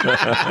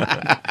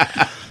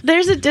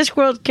 There's a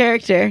Discworld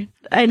character.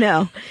 I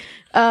know.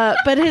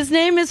 But his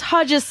name is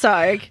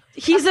Hodgesarg.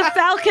 He's a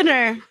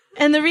falconer.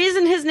 And the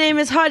reason his name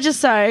is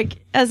Hodgesarg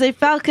as a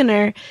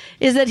falconer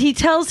is that he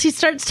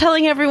starts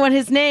telling everyone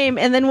his name,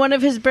 and then one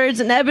of his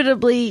birds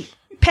inevitably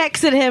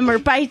pecks at him or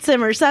bites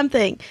him or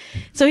something.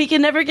 So he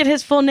can never get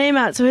his full name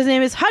out. So his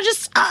name is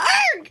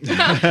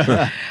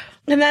Hodgesarg.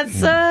 And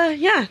that's,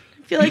 yeah.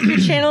 I feel like you're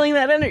channeling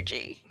that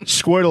energy.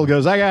 Squirtle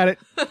goes, I got it.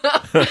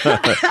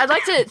 I'd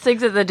like to think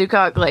that the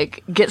Ducock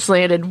like gets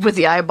landed with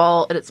the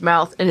eyeball in its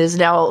mouth and is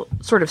now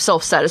sort of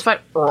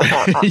self-satisfied.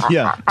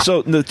 Yeah.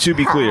 So, to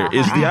be clear,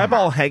 is the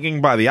eyeball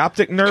hanging by the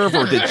optic nerve,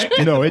 or did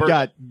No, it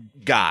got.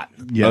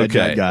 Yeah,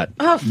 Okay. it got.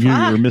 Oh, You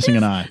fuck. were missing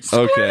an eye.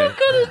 Okay. We're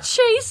gonna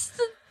chase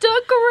the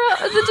duck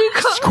around the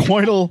Ducock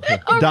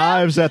Squirtle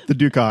dives at the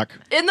Ducock.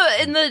 in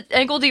the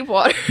ankle deep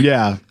water.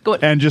 Yeah. Go on.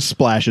 And just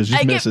splashes,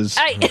 just misses.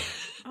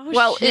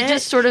 Well, it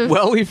just sort of.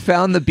 Well, we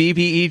found the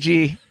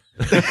BBEG.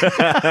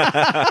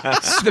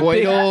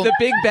 the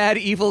big bad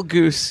evil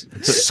goose.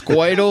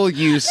 Squirtle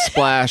used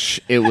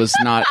splash. It was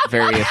not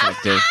very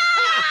effective.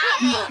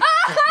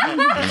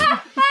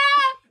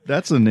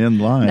 That's an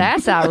end line.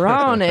 That's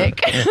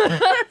ironic.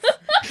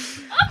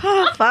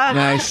 Oh, fuck.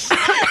 Nice.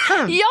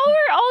 Y'all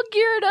were all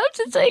geared up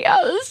to take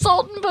out the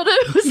Sultan, but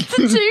it was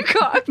the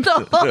Ducock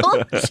the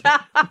whole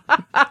time.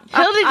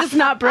 Hildy does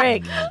not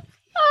break.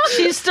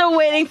 She's still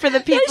waiting for the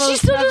people. And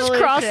she's still just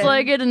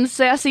cross-legged and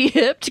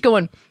sassy-hipped,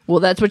 going, well,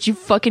 that's what you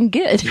fucking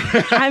get.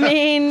 I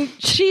mean,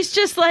 she's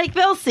just like,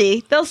 they'll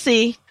see. They'll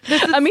see.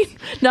 I mean,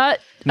 not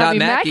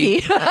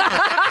Mackie.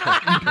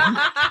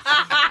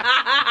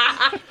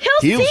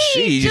 He'll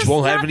see. He just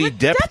won't have not any with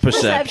depth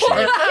perception.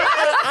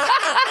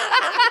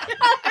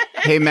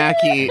 Hey,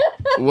 Mackie,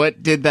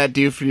 what did that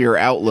do for your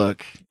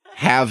outlook?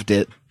 Halved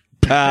it.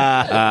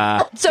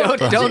 So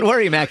Don't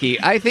worry, Mackie.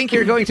 I think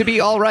you're going to be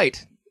all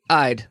right.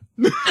 I'd.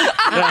 do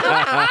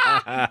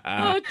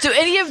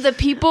any of the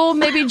people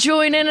maybe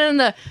join in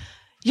the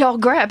y'all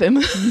grab him?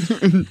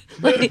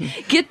 Like,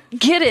 get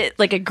it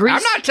like a grease.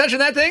 I'm not touching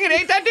that thing. It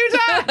ain't that dude's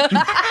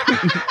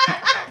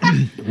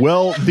eye.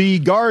 Well, the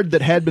guard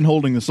that had been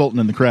holding the Sultan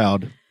in the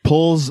crowd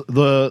pulls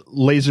the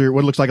laser,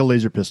 what looks like a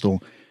laser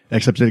pistol,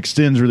 except it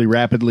extends really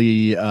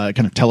rapidly, kind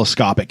of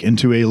telescopic,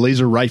 into a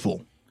laser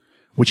rifle,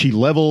 which he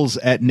levels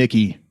at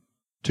Nikki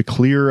to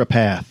clear a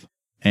path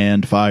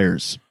and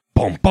fires.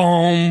 Boom,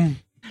 boom.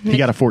 He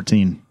got a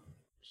 14.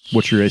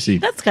 What's your AC?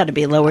 That's got to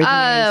be lower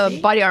than AC.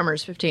 body armor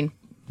is 15.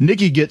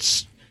 Nikki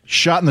gets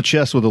shot in the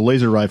chest with a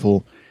laser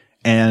rifle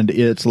and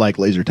it's like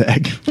laser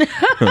tag.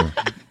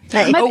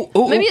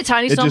 Maybe a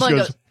tiny It just stumble and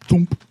goes goes,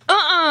 thump.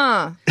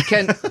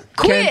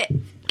 Quit.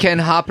 Can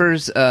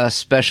Hopper's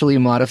specially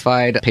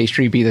modified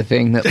pastry be the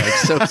thing that like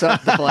soaks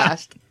up the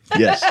blast?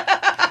 Yes.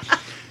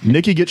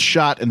 Nikki gets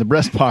shot in the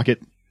breast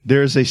pocket.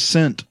 There's a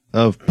scent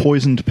of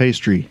poisoned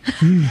pastry.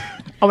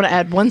 I want to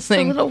add one A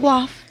thing. little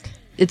waft.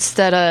 It's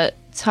that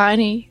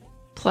tiny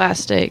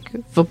plastic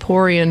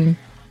Vaporeon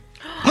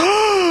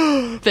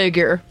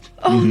figure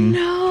Oh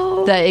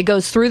no! that it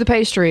goes through the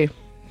pastry,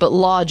 but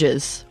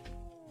lodges.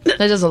 That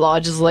doesn't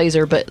lodge as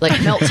laser, but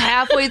like melts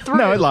halfway through.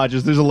 No, it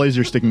lodges. There's a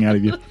laser sticking out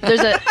of you.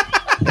 There's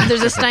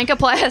a stank of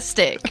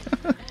plastic.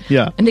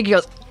 Yeah. And Nikki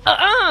goes,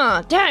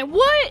 Dad,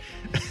 what?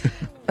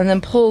 And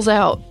then pulls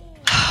out.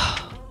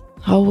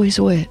 Always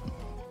wet.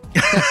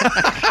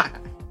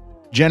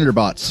 Janitor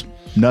bots.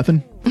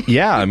 Nothing.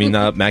 Yeah, I mean,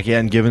 Mackie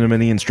hadn't given him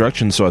any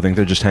instructions, so I think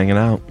they're just hanging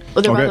out.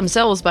 Well, they're by Okay.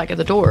 themselves back at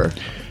the door.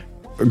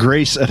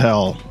 Grace et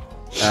al.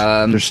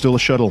 There's still a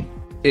shuttle.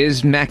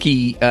 Is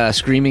Mackie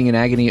screaming in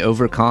agony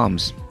over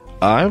comms?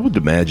 I would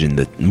imagine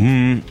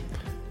that.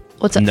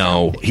 What's up?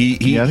 No, he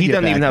Yeah, I think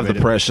doesn't it even have the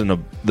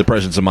activated.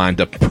 presence of mind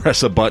to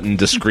press a button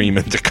to scream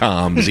into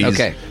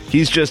comms.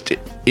 He's just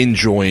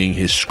enjoying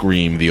his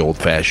scream the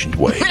old-fashioned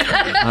way.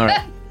 All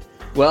right.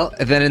 Well,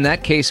 then in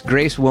that case,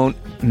 Grace won't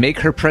make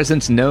her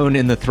presence known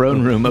in the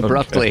throne room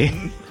abruptly,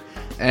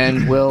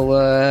 and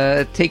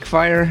will take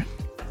fire.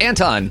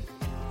 Anton,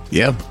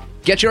 Yeah.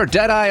 get your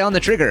dead eye on the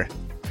trigger.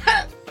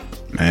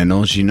 Man,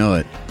 don't you know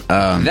it?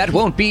 That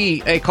won't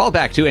be a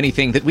callback to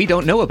anything that we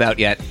don't know about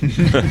yet.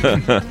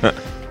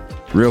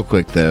 Real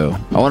quick, though,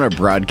 I want to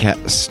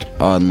broadcast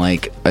on,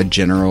 like, a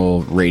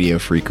general radio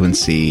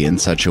frequency in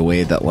such a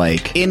way that,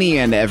 like, any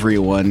and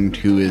everyone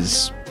who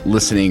is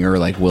listening or,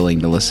 like,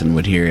 willing to listen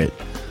would hear it.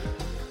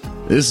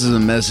 This is a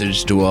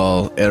message to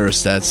all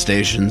aerostat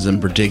stations, in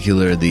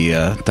particular the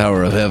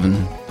Tower of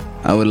Heaven.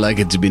 I would like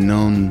it to be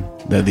known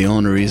that the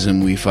only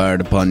reason we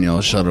fired upon y'all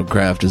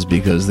shuttlecraft is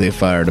because they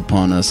fired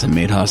upon us and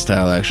made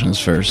hostile actions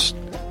first.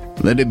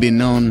 Let it be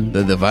known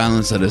that the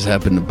violence that has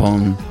happened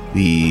upon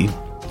the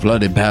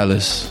flooded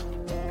palace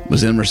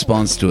was in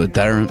response to a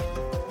tyrant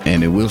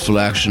and a willful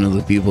action of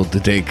the people to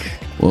take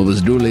what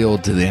was duly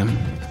owed to them.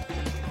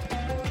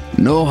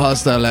 No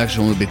hostile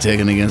action will be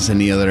taken against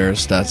any other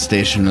aerostat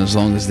station as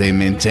long as they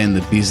maintain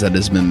the peace that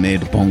has been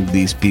made upon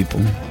these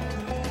people.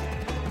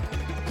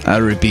 I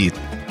repeat,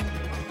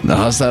 the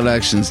hostile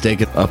actions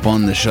taken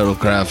upon the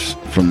shuttlecraft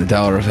from the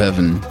Tower of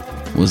Heaven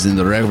was in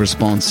direct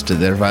response to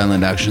their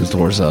violent actions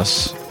towards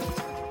us.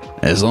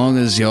 As long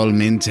as y'all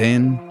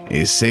maintain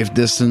a safe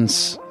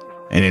distance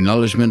and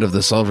acknowledgement of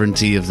the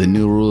sovereignty of the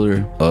new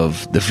ruler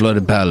of the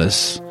flooded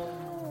palace,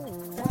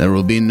 there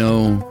will be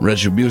no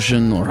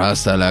retribution or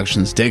hostile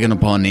actions taken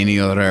upon any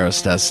other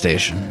aerostat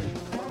station.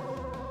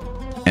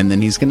 And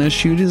then he's gonna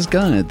shoot his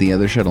gun at the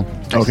other shuttle.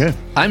 Okay.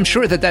 I'm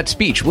sure that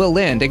speech will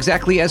land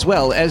exactly as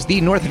well as the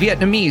North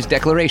Vietnamese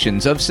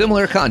declarations of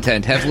similar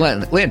content have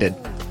landed.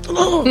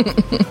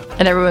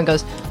 And everyone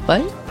goes,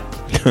 what?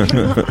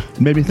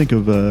 Made me think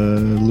of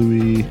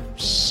Louis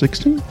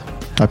XVI.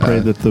 I pray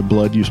that the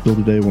blood you spill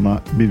today will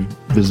not be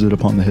visited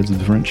upon the heads of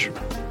the French.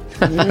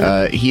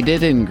 He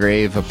did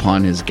engrave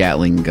upon his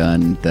Gatling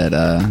gun that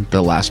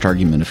the last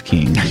argument of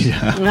kings.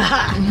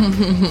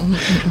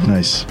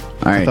 Nice.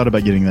 All right. I thought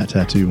about getting that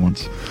tattoo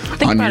once.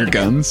 On your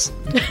guns,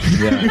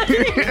 Yeah.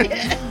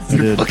 I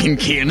did. fucking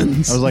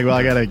cannons. I was like, well,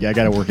 I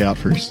gotta work out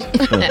first.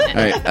 All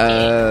right,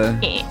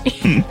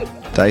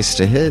 dice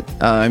to hit.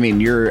 I mean,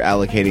 you're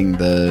allocating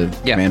the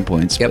Yeah. command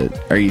points, Yep.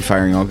 but are you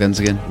firing all guns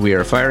again? We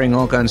are firing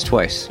all guns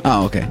twice.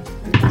 Oh, okay.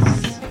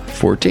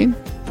 14?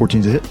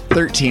 14's a hit.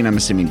 13, I'm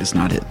assuming, does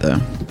not hit, though.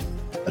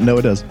 No,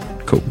 it does.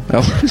 Cool. Oh.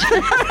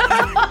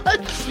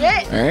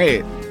 All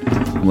right.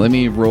 Let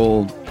me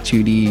roll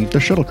 2d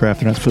They're shuttlecraft.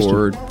 They're not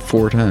supposed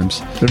four times.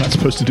 to. They're not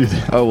supposed to do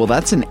that. Oh, well,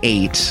 that's an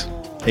 8.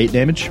 8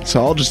 damage.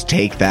 So I'll just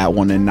take that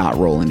one and not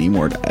roll any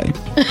more die.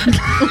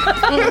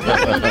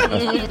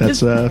 That's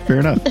fair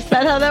enough. Is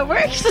that how that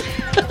works?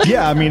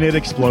 Yeah, I mean, it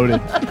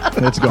exploded.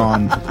 It's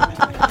gone.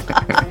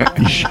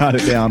 You shot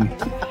it down.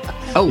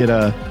 Oh.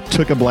 It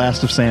took a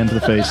blast of sand to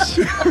the face.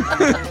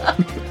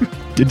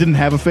 It didn't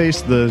have a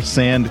face. The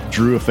sand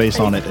drew a face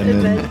on it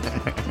and then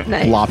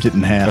Nice. lopped it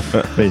in half,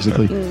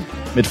 basically.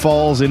 It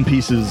falls in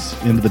pieces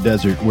into the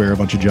desert where a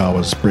bunch of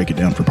Jawas break it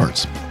down for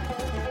parts.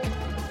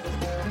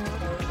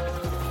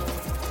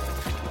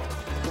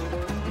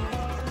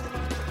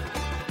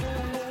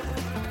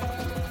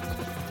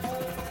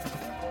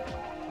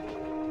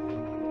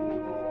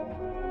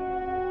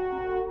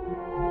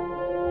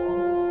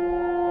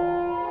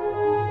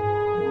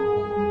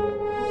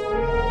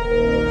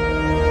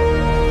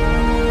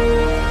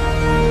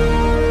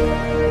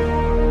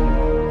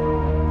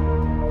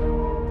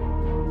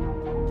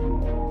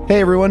 Hey,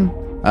 everyone.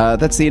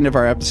 That's the end of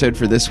our episode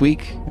for this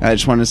week. I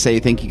just want to say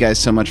thank you guys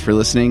so much for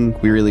listening.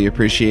 We really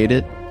appreciate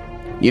it.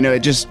 You know, it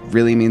just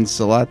really means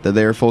a lot that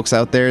there are folks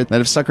out there that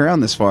have stuck around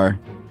this far.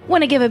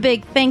 Want to give a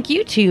big thank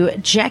you to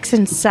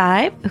Jackson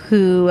Sibe,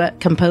 who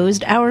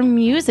composed our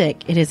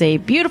music. It is a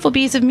beautiful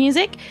piece of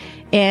music,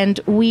 And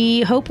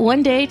we hope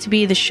one day to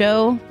be the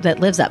show that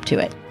lives up to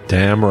it.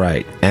 Damn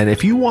right. And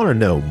if you want to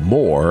know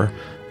more,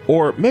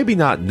 or maybe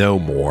not know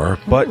more,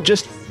 but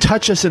just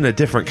touch us in a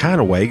different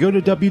kind of way, go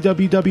to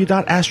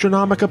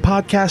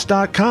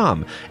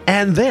www.astronomicapodcast.com.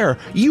 And there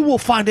you will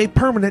find a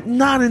permanent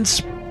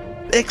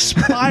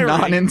non-expiring.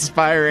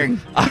 Non-inspiring.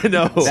 I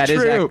know. That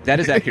is true. that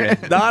is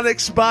accurate.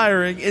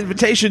 Non-expiring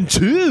invitation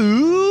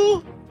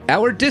to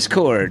Our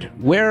Discord,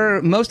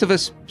 where most of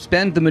us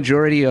spend the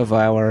majority of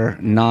our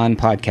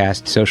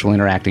non-podcast social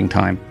interacting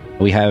time.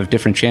 We have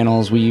different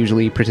channels. We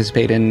usually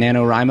participate in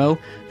NaNoWriMo.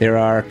 There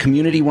are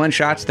community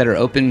one-shots that are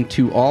open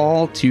to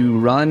all to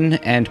run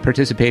and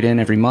participate in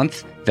every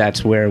month.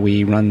 That's where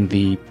we run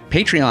the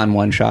Patreon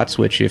one-shots,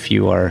 which if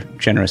you are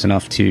generous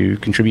enough to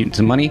contribute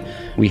some money,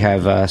 we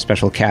have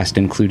special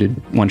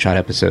cast-included one-shot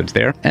episodes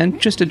there.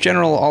 And just a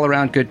general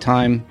all-around good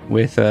time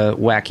with a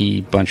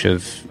wacky bunch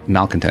of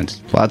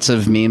malcontents. Lots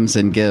of memes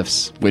and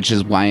GIFs, which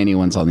is why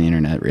anyone's on the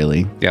internet,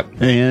 really. Yep.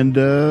 And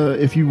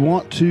if you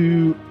want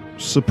to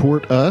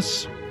support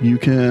us, you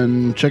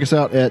can check us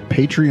out at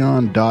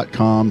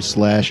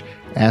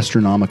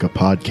patreon.com/Astronomica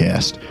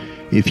Podcast.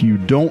 If you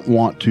don't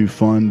want to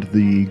fund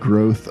the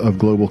growth of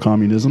global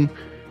communism,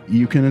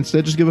 you can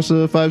instead just give us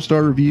a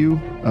 5-star review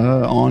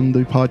on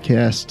the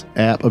podcast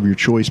app of your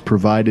choice,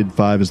 provided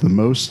 5 is the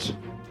most.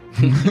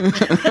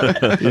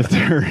 If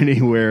there are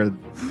anywhere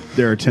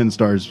there are 10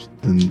 stars,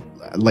 then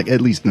like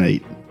at least an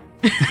 8.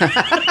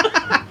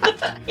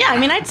 Yeah, I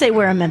mean, I'd say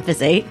we're a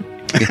Memphis 8.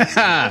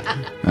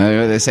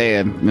 They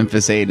say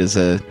Memphis 8 is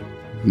a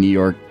New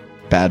York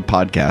bad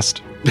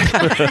podcast.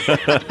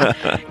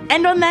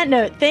 And on that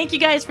note, thank you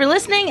guys for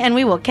listening, and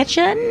we will catch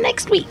you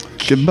next week.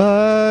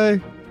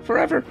 Goodbye.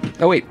 Forever.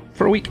 Oh, wait.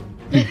 For a week.